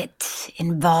gonna get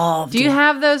involved. Do you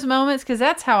have those moments? Because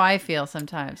that's how I feel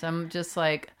sometimes. I'm just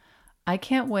like, I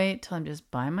can't wait till I'm just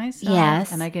by myself.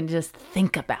 Yes. And I can just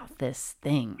think about this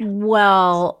thing.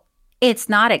 Well, it's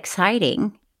not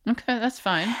exciting. Okay, that's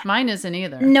fine. Mine isn't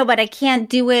either. No, but I can't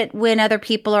do it when other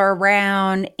people are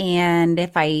around. And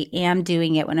if I am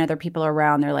doing it when other people are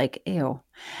around, they're like, ew.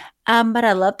 But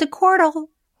I love to chordle.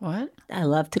 What? I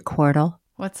love to chordle.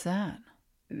 What's that?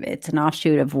 It's an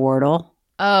offshoot of wordle.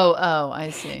 Oh,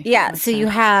 I see. Yeah, okay. so you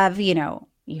have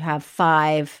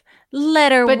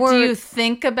 5-letter words. But do you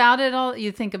think about it all?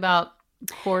 You think about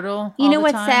chordle You know all the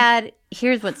what's time? sad?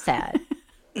 Here's what's sad.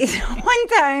 One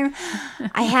time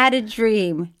I had a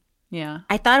dream. Yeah.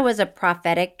 I thought it was a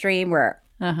prophetic dream where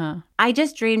I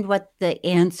just dreamed what the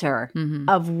answer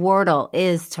of Wordle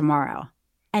is tomorrow.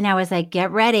 And I was like,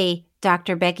 get ready,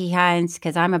 Dr. Becky Hines,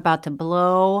 because I'm about to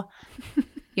blow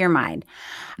your mind.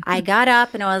 I got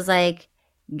up and I was like,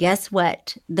 guess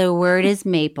what? The word is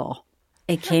maple.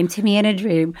 It came to me in a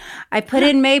dream. I put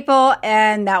in maple,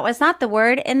 and that was not the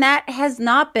word. And that has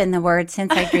not been the word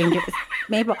since I dreamed it was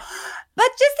maple. But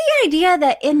just the idea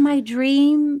that in my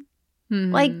dream,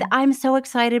 like I'm so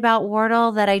excited about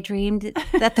Wordle that I dreamed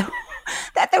that the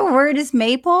word is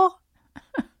maple.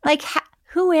 Like,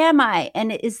 who am I?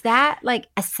 And is that like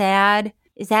is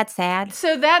that sad?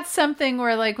 So that's something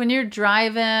where like when you're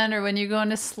driving or when you're going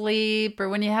to sleep or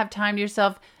when you have time to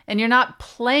yourself and you're not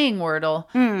playing Wordle,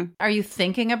 are you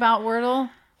thinking about Wordle?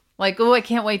 Like, oh, I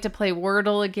can't wait to play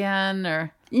Wordle again,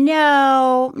 or...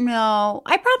 No.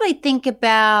 I probably think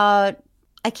about,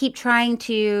 I keep trying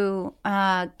to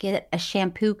get a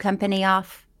shampoo company up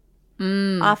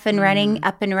and running.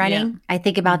 Yeah. I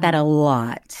think about that a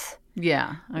lot.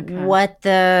 Yeah. Okay. What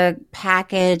the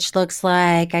package looks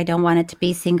like. I don't want it to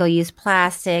be single-use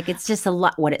plastic. It's just a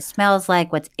lot. What it smells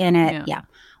like, what's in it. Yeah.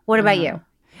 What about you?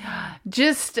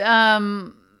 Just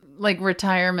like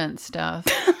retirement stuff.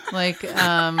 Like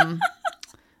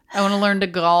I want to learn to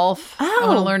golf. I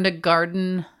want to learn to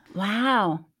garden.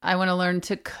 Wow. I want to learn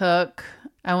to cook.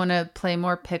 I want to play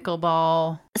more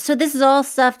pickleball. So this is all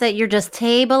stuff that you're just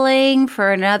tabling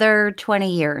for another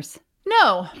 20 years.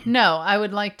 No. I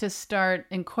would like to start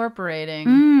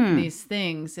incorporating these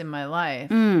things in my life.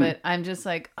 But I'm just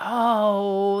like,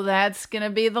 oh, that's going to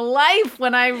be the life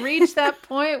when I reach that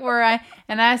point where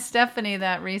and I asked Stephanie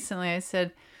that recently. I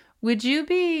said, would you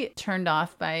be turned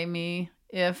off by me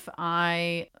if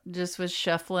I just was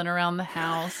shuffling around the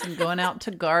house and going out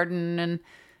to garden and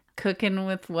cooking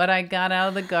with what I got out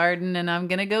of the garden and I'm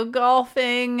going to go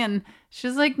golfing? And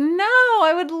she's like, no,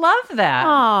 I would love that.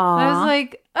 Aww. And I was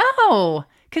like, oh,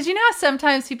 because you know how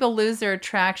sometimes people lose their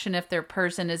attraction if their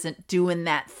person isn't doing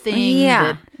that thing.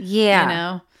 Yeah. You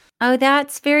know? Oh,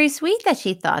 that's very sweet that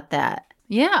she thought that.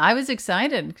 Yeah, I was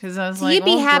excited because I was So like, you'd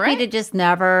be happy great. to just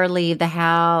never leave the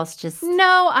house. Just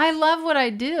No, I love what I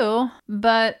do,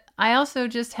 but I also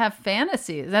just have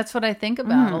fantasies. That's what I think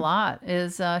about a lot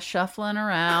is shuffling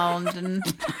around. And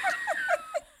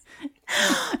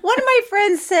one of my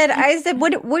friends said, I said,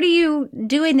 what are you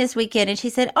doing this weekend? And she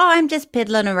said, oh, I'm just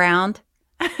piddling around.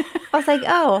 I was like,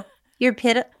 oh, you're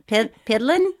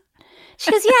piddling? She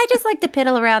goes, yeah, I just like to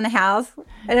piddle around the house.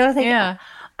 And I was like, yeah.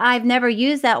 I've never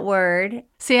used that word.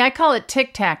 See, I call it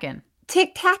tic-tacking.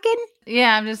 Tic-tacking?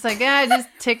 Yeah, I'm just like, just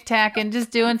tic-tacking,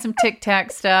 just doing some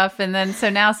tic-tac stuff. And then,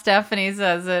 so now Stephanie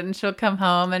says it, and she'll come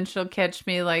home and she'll catch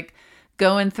me like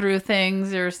going through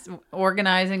things or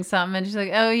organizing something. And she's like,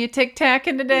 oh, you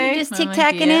tic-tacking today? You're just And I'm like,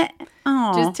 tic-tacking yeah. it?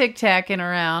 Oh. Just tic-tacking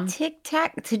around.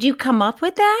 Tic-tac. Did you come up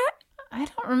with that? I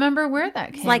don't remember where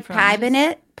that came It's like from. piping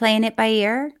it, playing it by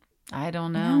ear? I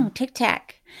don't know. Oh,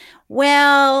 tic-tac.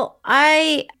 Well,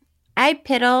 I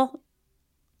piddle.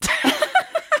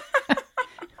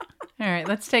 All right,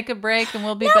 let's take a break and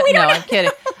we'll be back. No, I'm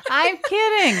kidding. I'm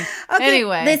kidding. Okay,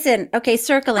 Anyway. listen. Okay,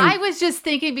 circling. I was just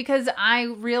thinking because I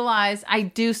realized I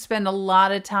do spend a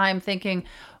lot of time thinking,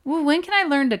 well, when can I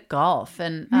learn to golf?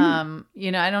 And,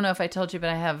 you know, I don't know if I told you, but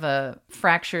I have a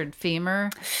fractured femur.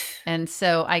 And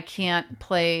so I can't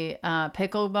play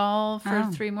pickleball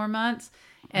for 3 more months.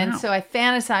 And so I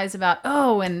fantasize about,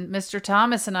 when Mr.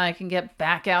 Thomas and I can get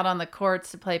back out on the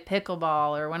courts to play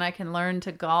pickleball, or when I can learn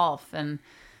to golf and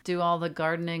do all the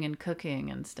gardening and cooking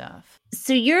and stuff.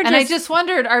 So you're I just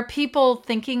wondered, are people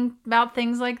thinking about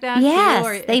things like that Yes, too?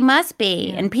 Or, they must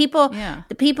be. Yeah. And people,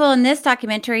 the people in this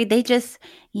documentary, they just,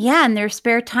 in their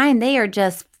spare time, they are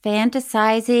just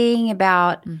fantasizing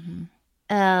about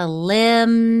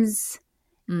limbs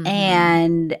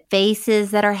and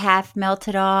faces that are half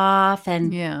melted off.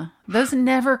 And those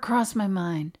never cross my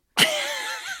mind.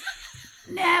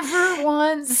 Never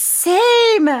once.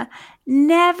 Same.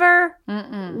 Never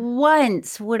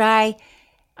once would I.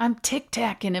 I'm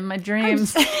tic-tacking in my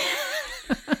dreams. You're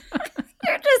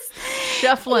just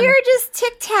shuffling. You're just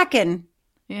tic-tacking.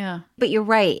 Yeah. But you're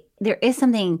right. There is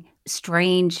something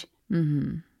strange.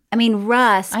 I mean,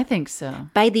 Russ. I think so.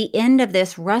 By the end of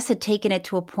this, Russ had taken it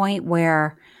to a point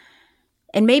where,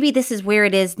 and maybe this is where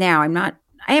it is now. I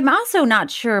am also not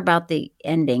sure about the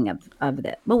ending of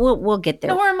it, but we'll get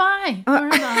there. Nor am I.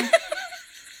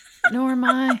 Nor am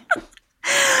I.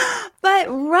 But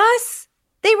Russ,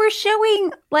 they were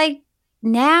showing like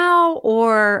now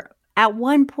or at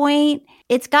one point,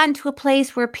 it's gotten to a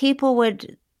place where people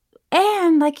would,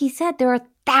 and like he said, there are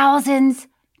thousands,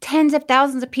 tens of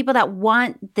thousands of people that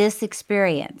want this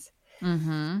experience.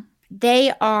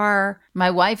 They are. My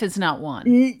wife is not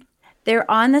one. They're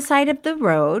on the side of the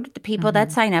road, the people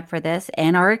that sign up for this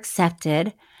and are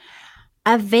accepted.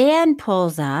 A van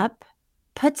pulls up,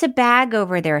 puts a bag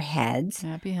over their heads.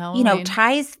 Happy Halloween.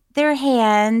 Ties their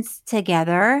hands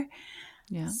together.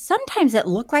 Yeah. Sometimes it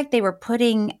looked like they were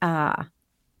putting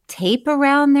tape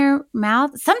around their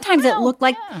mouth. Sometimes it looked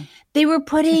like they were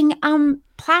putting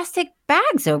plastic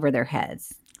bags over their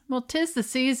heads. Well, 'tis the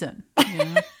season. You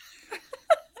know?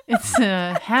 It's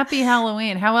happy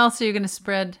Halloween. How else are you going to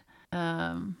spread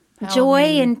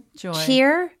joy and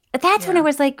cheer? That's when I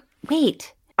was like,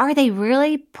 wait, are they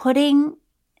really putting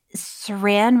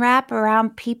saran wrap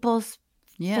around people's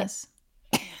Yes.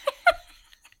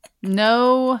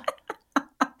 No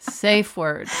safe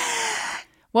word.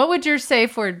 What would your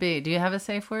safe word be? Do you have a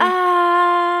safe word?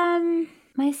 My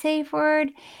safe word?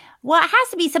 Well, it has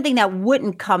to be something that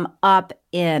wouldn't come up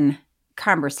in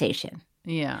conversation.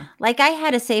 Yeah. Like I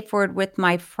had a safe word with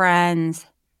my friends,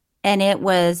 and it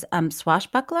was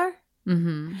swashbuckler.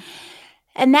 Mm-hmm.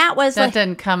 And that was that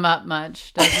doesn't come up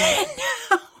much, does it?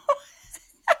 No.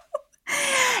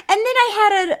 And then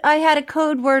I had a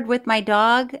code word with my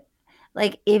dog.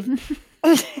 Like if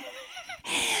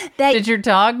Did your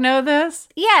dog know this?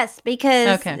 Yes,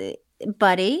 because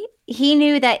Buddy, he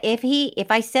knew that if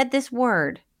I said this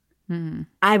word,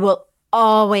 I will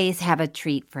always have a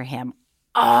treat for him.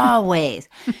 Always.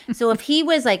 So if he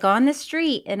was like on the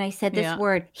street and I said this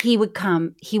word, he would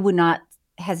come. He would not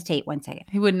hesitate 1 second.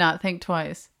 He would not think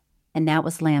twice. And that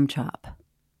was lamb chop.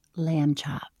 Lamb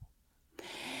chop.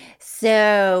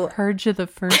 So Heard you the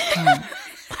first time.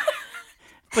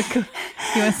 But you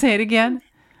want to say it again?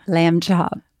 Lamb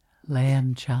chop.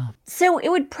 Lamb chop. So it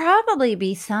would probably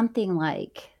be something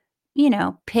like,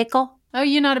 pickle. Oh,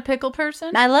 you're not a pickle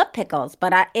person? I love pickles,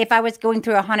 but if I was going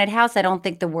through a haunted house, I don't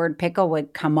think the word pickle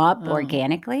would come up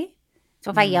organically.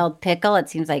 So if I yelled pickle, it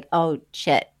seems like, oh,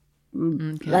 shit.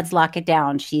 Okay. Let's lock it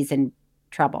down. She's in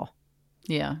trouble.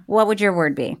 Yeah. What would your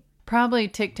word be? Probably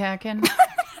tic-tacking.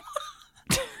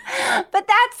 But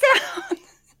that sounds...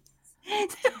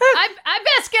 I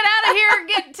best get out of here and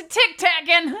get to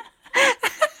tic-tacking.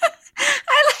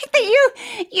 I like that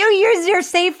you use your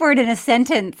safe word in a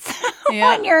sentence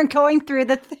when you're going through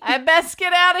the thing. I best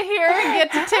get out of here and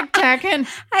get to tic-tacking.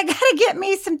 I got to get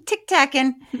me some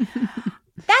tic-tacking.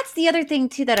 That's the other thing,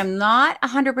 too, that I'm not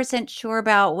 100% sure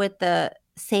about with the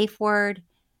safe word.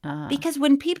 Because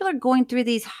when people are going through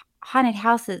these haunted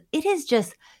houses,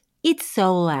 it's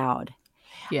so loud.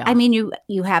 Yeah. I mean,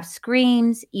 you have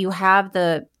screams, you have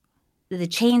the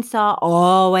chainsaw,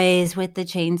 always with the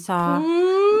chainsaw.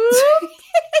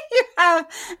 You have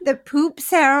the poop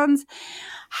sounds.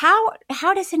 How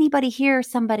does anybody hear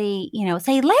somebody,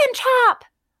 say lamb chop?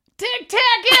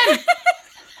 Tic-tacking!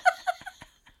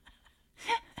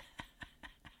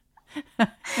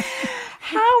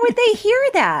 How would they hear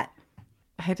that?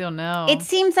 I don't know. It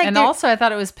seems like And also I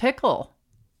thought it was pickle.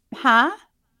 Huh?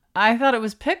 I thought it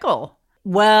was pickle.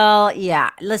 Well,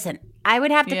 yeah. Listen, I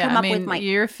would have to come up with my...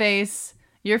 Your face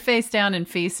down in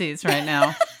feces right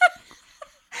now.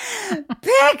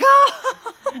 Pickle!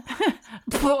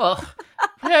 Pickle!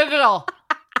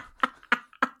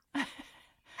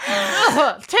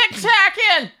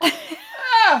 Tic-tacking!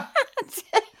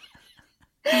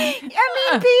 I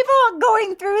mean, people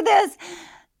going through this,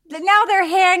 now they're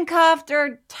handcuffed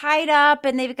or tied up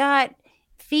and they've got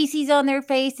feces on their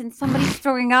face and somebody's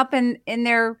throwing up in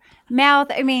their mouth.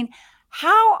 I mean,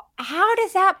 how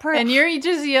does that person... And you're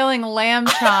just yelling lamb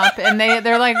chop and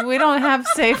they're like, we don't have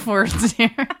safe words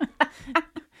here.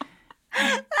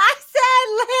 I said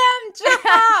lamb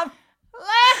chop.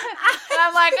 And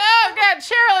I'm like, oh, God,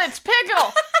 Cheryl, it's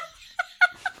pickle.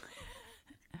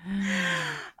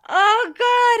 Oh,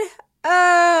 God.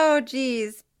 Oh,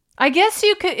 geez. I guess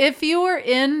you could, if you were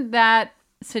in that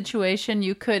situation,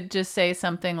 you could just say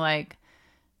something like,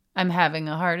 I'm having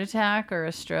a heart attack or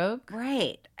a stroke.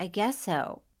 Right. I guess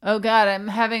so. Oh, God, I'm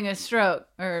having a stroke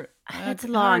or it's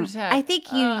long. I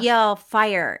think you yell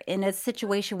fire in a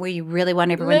situation where you really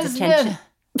want everyone's attention.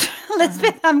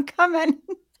 Elizabeth, I'm coming.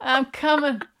 I'm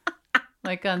coming.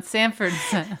 Like on Sanford.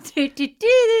 That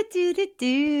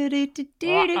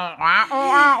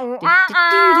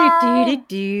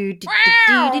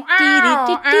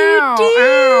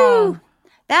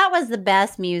was the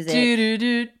best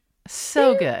music.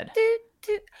 So good.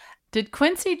 Did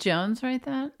Quincy Jones write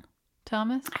that,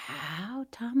 Thomas? Oh,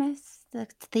 Thomas. The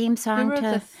theme song Who wrote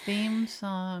the theme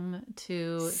song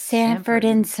to Sanford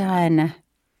and Son.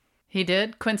 He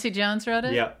did? Quincy Jones wrote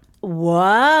it? Yep.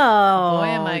 Whoa. Boy,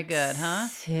 am I good, huh?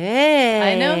 Sick.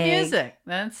 I know music.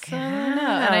 That's all I know.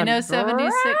 And I know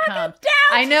 70s sitcoms.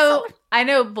 I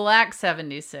know black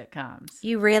 70s sitcoms.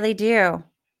 You really do.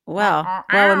 Well,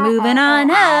 we're moving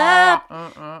on up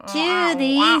to the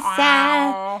east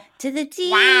side, to the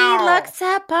deluxe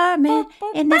apartment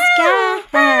in the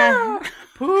sky.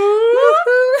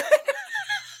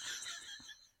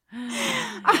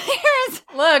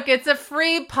 Look, it's a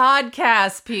free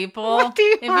podcast, people.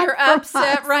 If you're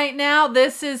upset right now,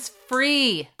 this is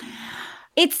free.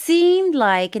 It seemed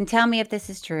like, and tell me if this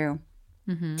is true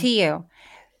to you.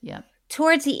 Yeah.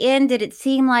 Towards the end, did it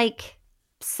seem like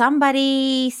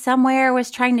somebody somewhere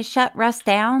was trying to shut Russ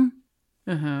down?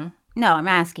 Mm-hmm. No, I'm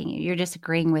asking you. You're just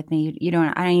agreeing with me. I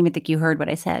don't even think you heard what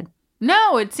I said.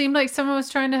 No, it seemed like someone was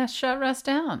trying to shut Russ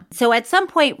down. So at some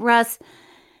point, Russ,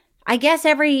 I guess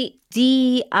every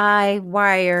DIYer's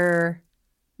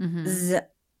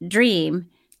dream,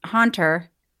 haunter's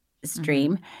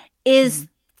dream, is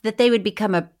that they would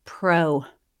become a pro.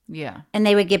 Yeah. And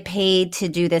they would get paid to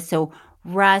do this. So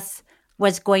Russ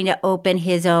was going to open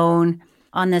his own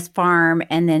on this farm.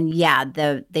 And then,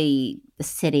 the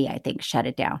city, I think, shut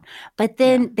it down. But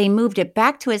then they moved it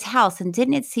back to his house. And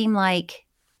didn't it seem like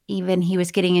even he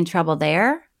was getting in trouble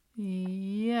there?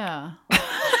 Yeah.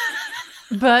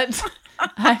 But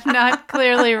I'm not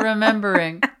clearly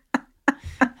remembering.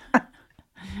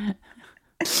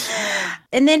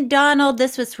 And then Donald,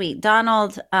 this was sweet.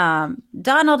 Donald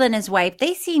and his wife,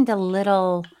 they seemed a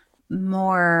little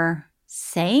more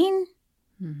sane.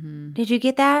 Mm-hmm. Did you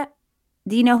get that?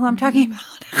 Do you know who I'm talking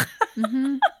about?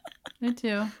 Mm-hmm. Me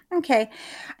too. Okay.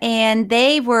 And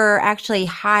they were actually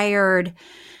hired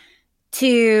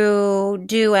to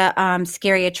do a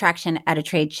scary attraction at a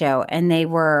trade show. And they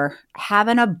were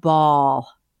having a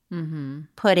ball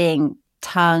putting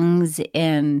tongues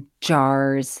in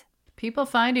jars. People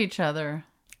find each other.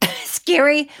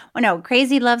 Scary. Oh, no.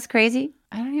 Crazy loves crazy.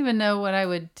 I don't even know what I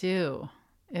would do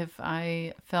if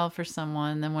I fell for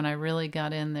someone. Then when I really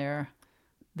got in there,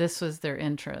 this was their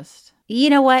interest. You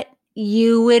know what?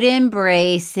 You would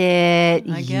embrace it.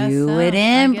 I guess you so. would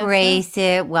embrace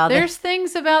it. Well, there's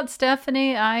things about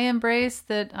Stephanie I embrace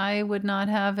that I would not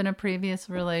have in a previous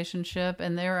relationship.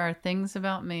 And there are things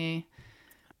about me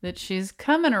that she's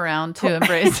coming around to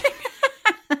embracing.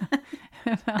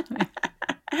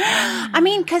 I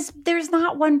mean, because there's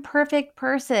not one perfect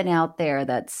person out there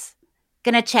that's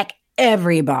going to check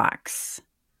every box.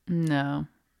 No.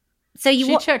 So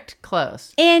she checked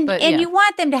close. And you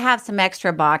want them to have some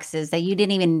extra boxes that you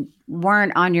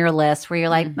weren't on your list where you're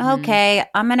like, okay,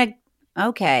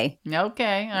 okay.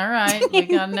 Okay. All right. We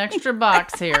got an extra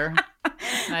box here.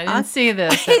 I didn't see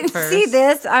this I at didn't first. see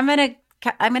this. I'm going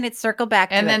to circle back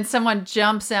to and it. then someone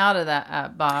jumps out of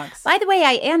that box. By the way,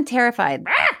 I am terrified.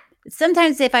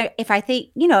 Sometimes if I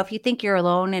think, if you think you're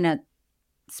alone in a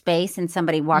space and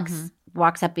somebody walks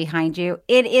up behind you,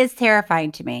 it is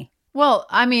terrifying to me. Well,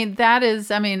 I mean,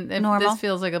 if Normal. this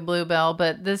feels like a bluebell,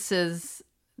 but this is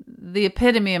the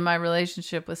epitome of my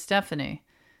relationship with Stephanie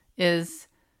is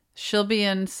she'll be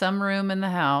in some room in the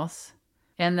house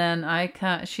and then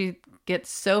she gets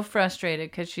so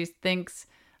frustrated because she thinks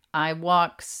I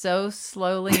walk so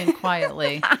slowly and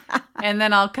quietly. And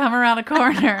then I'll come around a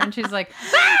corner and she's like,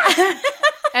 ah!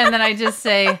 And then I just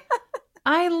say,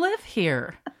 I live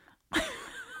here.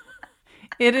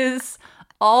 It is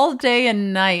all day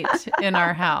and night in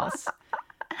our house.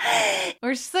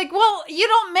 Where she's like, well, you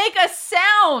don't make a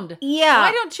sound. Yeah.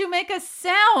 Why don't you make a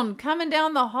sound coming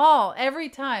down the hall every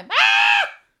time? Ah!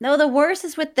 No, the worst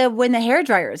is when the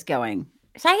hairdryer is going.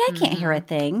 So I can't hear a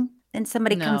thing. And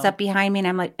somebody comes up behind me and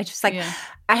I'm like,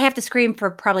 I have to scream for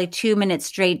probably 2 minutes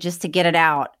straight just to get it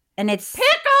out. And it's Pickle!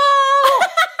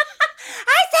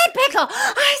 I said pickle!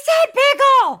 I said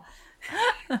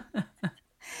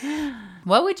pickle!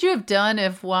 What would you have done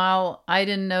if while I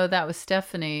didn't know that was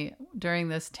Stephanie during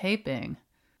this taping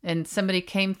and somebody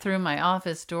came through my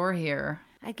office door here?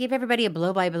 I give everybody a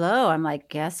blow by blow. I'm like,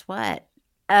 guess what?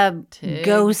 A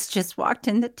ghost just walked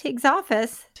into Tig's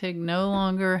office. Tig no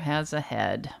longer has a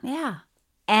head. Yeah.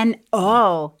 And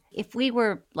if we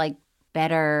were like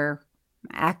better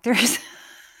actors,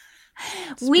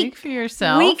 Speak for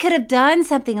yourself. We could have done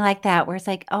something like that where it's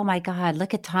like, oh my God,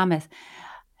 look at Thomas.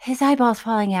 His eyeball's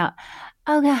falling out.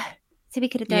 Oh God. So we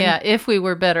could have done. Yeah, if we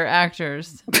were better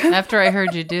actors. After I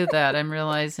heard you do that, I'm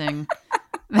realizing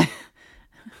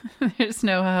there's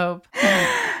no hope.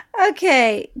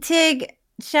 Okay, Tig,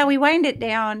 shall we wind it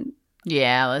down?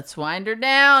 Yeah, let's wind her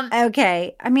down.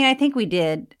 Okay. I mean, I think we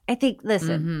did.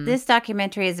 Listen, this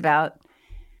documentary is about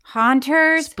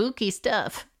haunters. Spooky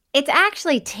stuff. It's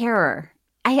actually terror.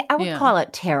 I would call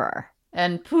it terror.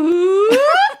 And poop.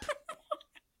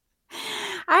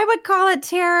 I would call it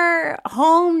terror,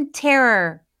 home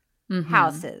terror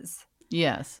houses.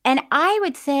 Yes. And I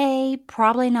would say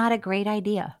probably not a great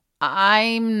idea.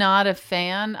 I'm not a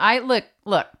fan.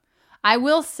 Look, I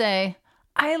will say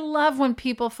I love when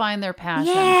people find their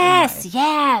passion.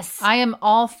 Yes. I am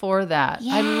all for that.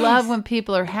 Yes. I love when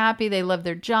people are happy. They love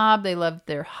their job. They love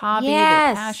their hobby,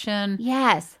 their passion.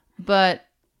 Yes. But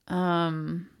I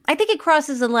think it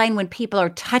crosses the line when people are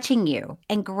touching you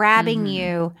and grabbing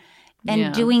you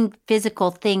and doing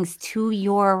physical things to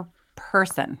your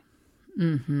person.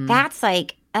 That's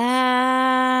like,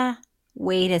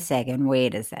 wait a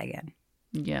second.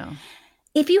 Yeah.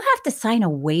 If you have to sign a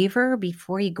waiver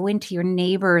before you go into your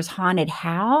neighbor's haunted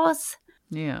house,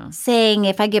 saying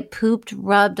if I get pooped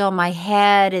rubbed on my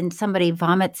head and somebody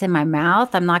vomits in my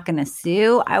mouth, I'm not going to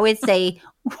sue, I would say...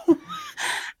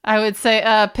 pickle. I would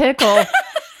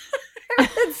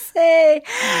say...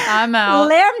 I'm out.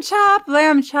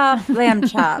 Lamb chop.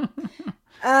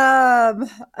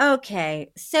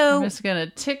 Okay, so... I'm just going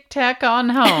to tic-tac on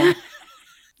home.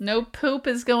 No poop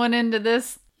is going into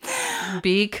this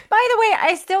beak. By the way,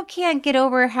 I still can't get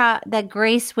over how that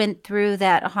Grace went through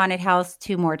that haunted house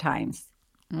 2 more times.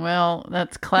 Well,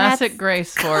 that's classic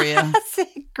Grace for you.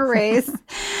 Classic Grace.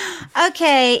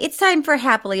 Okay, it's time for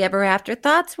Happily Ever After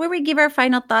Thoughts, where we give our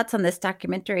final thoughts on this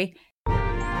documentary.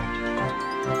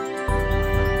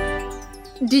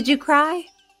 Did you cry?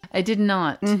 I did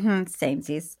not.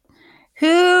 Samesies.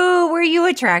 Who were you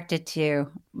attracted to?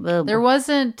 There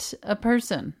wasn't a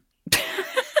person.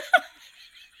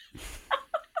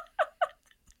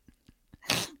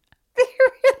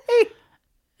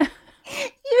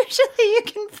 Usually you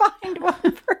can find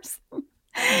one person.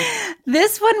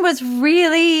 This one was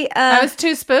really... I was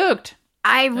too spooked.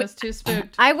 I was too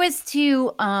spooked. I was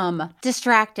too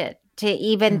distracted to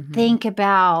even think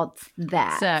about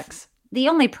that. Sex. The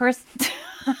only person...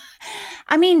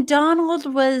 I mean, Donald's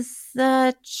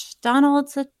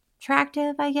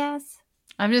attractive, I guess.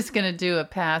 I'm just going to do a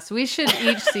pass. We should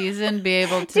each season be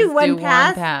able to do one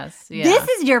pass. pass. Yeah. This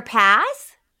is your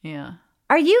pass? Yeah.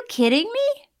 Are you kidding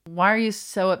me? Why are you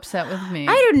so upset with me?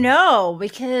 I don't know,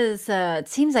 because it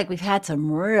seems like we've had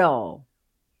some real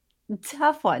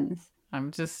tough ones.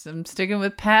 I'm sticking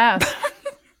with pass.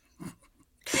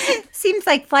 Seems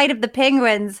like Flight of the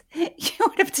Penguins. You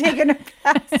would have taken a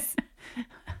pass.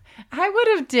 I would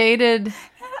have dated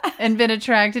and been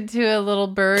attracted to a little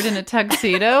bird in a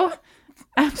tuxedo.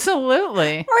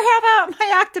 Absolutely. Or how about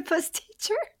my octopus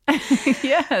teacher?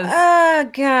 Yes. Oh,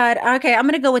 God. Okay, I'm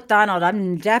going to go with Donald.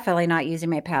 I'm definitely not using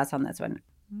my pass on this one.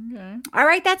 Okay. All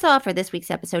right, that's all for this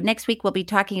week's episode. Next week, we'll be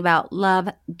talking about Love,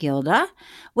 Gilda,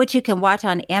 which you can watch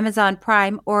on Amazon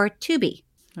Prime or Tubi.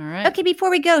 All right. Okay, before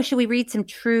we go, should we read some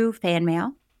true fan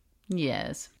mail?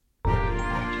 Yes.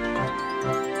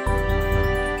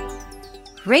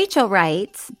 Rachel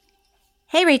writes,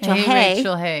 Hey, Rachel, hey.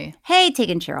 Rachel, hey. Hey,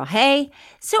 Tig and Cheryl, hey.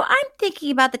 So I'm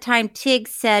thinking about the time Tig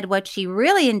said what she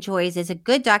really enjoys is a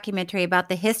good documentary about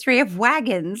the history of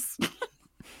wagons.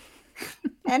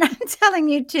 And I'm telling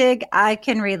you, Tig, I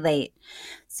can relate.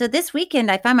 So this weekend,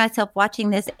 I found myself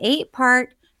watching this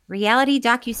 8-part reality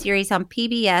docuseries on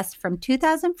PBS from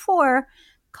 2004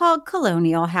 called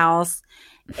Colonial House,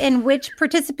 in which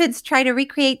participants try to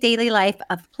recreate daily life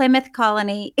of Plymouth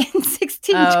Colony in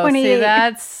 1628. Oh, see,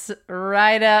 that's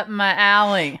right up my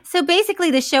alley. So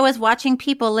basically, the show is watching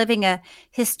people living a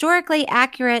historically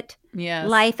accurate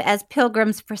life as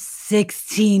pilgrims for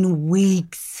 16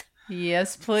 weeks.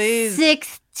 Yes, please.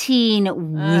 16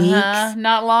 weeks.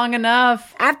 Not long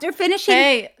enough. After finishing...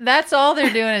 Hey, that's all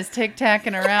they're doing is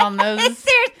tic-tacking around those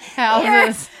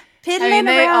houses. Piddling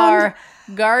they around. are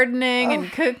gardening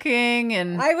and cooking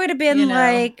and... I would have been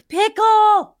like,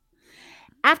 pickle!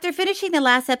 After finishing the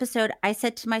last episode, I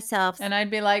said to myself... And I'd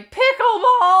be like,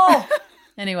 pickleball!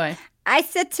 Anyway. I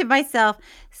said to myself,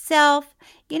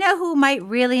 you know who might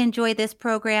really enjoy this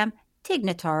program? Tig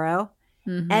Notaro.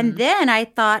 Mm-hmm. And then I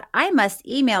thought I must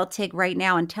email Tig right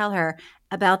now and tell her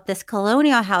about this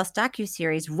Colonial House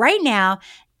docuseries right now.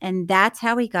 And that's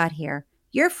how we got here.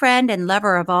 Your friend and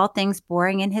lover of all things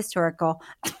boring and historical,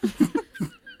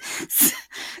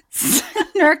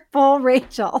 Snarkful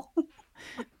Rachel.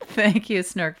 Thank you,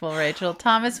 Snarkful Rachel.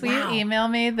 Thomas, will you email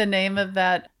me the name of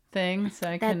that thing so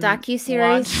I can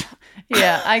docuseries?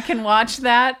 Yeah, I can watch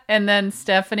that, and then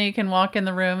Stephanie can walk in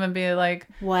the room and be like,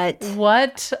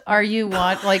 What are you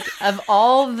watching? Like, of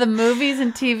all the movies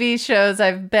and TV shows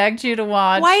I've begged you to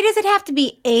watch. Why does it have to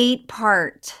be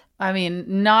 8-part? I mean,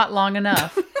 not long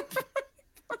enough.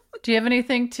 Do you have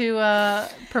anything to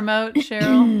promote,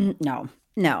 Cheryl?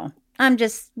 No. I'm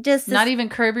just not even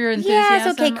Curb Your Enthusiasm.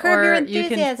 Yes, okay, Curb Your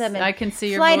Enthusiasm. I can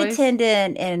see your flight voice.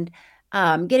 Attendant and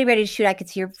getting ready to shoot. I could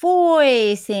see your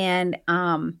voice and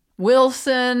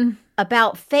Wilson.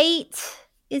 About Fate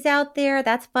is out there.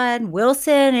 That's fun.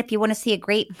 Wilson, if you want to see a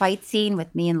great fight scene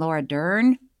with me and Laura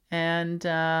Dern. And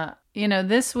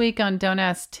this week on Don't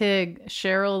Ask Tig,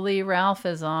 Cheryl Lee Ralph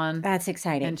is on. That's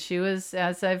exciting. And she was,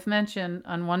 as I've mentioned,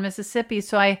 on One Mississippi.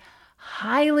 So I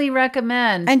highly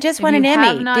recommend. And just won an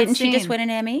Emmy. Didn't she just win an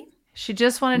Emmy? She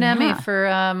just won an Emmy for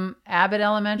Abbott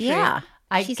Elementary. Yeah.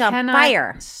 She's on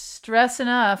fire. Stress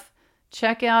enough.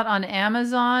 Check out on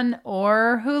Amazon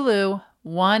or Hulu,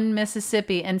 One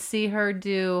Mississippi, and see her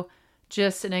do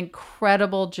just an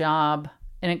incredible job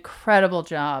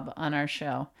on our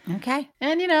show. Okay.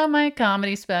 And, my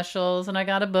comedy specials, and I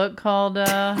got a book called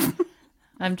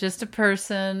I'm Just a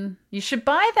Person. You should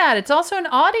buy that. It's also an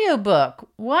audiobook.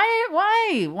 Why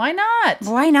not?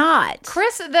 Why not?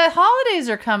 Chris, the holidays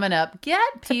are coming up.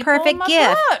 Get people perfect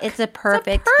gift. Book. It's a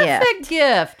perfect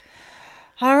gift.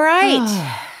 All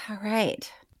right. All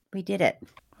right. We did it.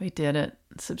 We did it.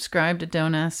 Subscribe to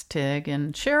Don't Ask Tig.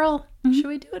 And Cheryl, should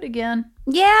we do it again?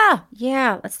 Yeah.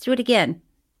 Let's do it again.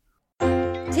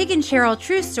 Tig and Cheryl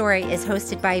True Story is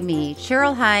hosted by me,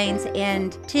 Cheryl Hines,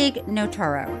 and Tig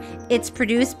Notaro. It's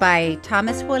produced by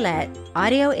Thomas Willett,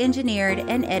 audio engineered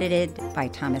and edited by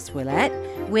Thomas Willett,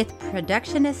 with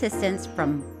production assistance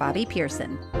from Bobby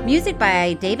Pearson. Music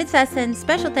by David Sussin.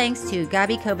 Special thanks to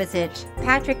Gabi Kovacic,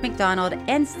 Patrick McDonald,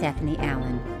 and Stephanie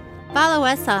Allen. Follow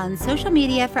us on social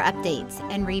media for updates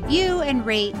and review and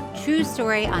rate True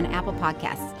Story on Apple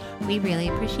Podcasts. We really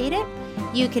appreciate it.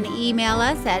 You can email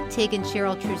us at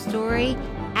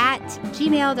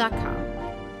tigancheryltruestory@gmail.com.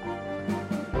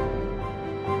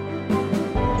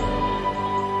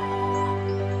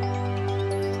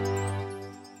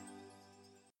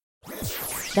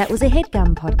 That was a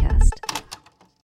HeadGum podcast.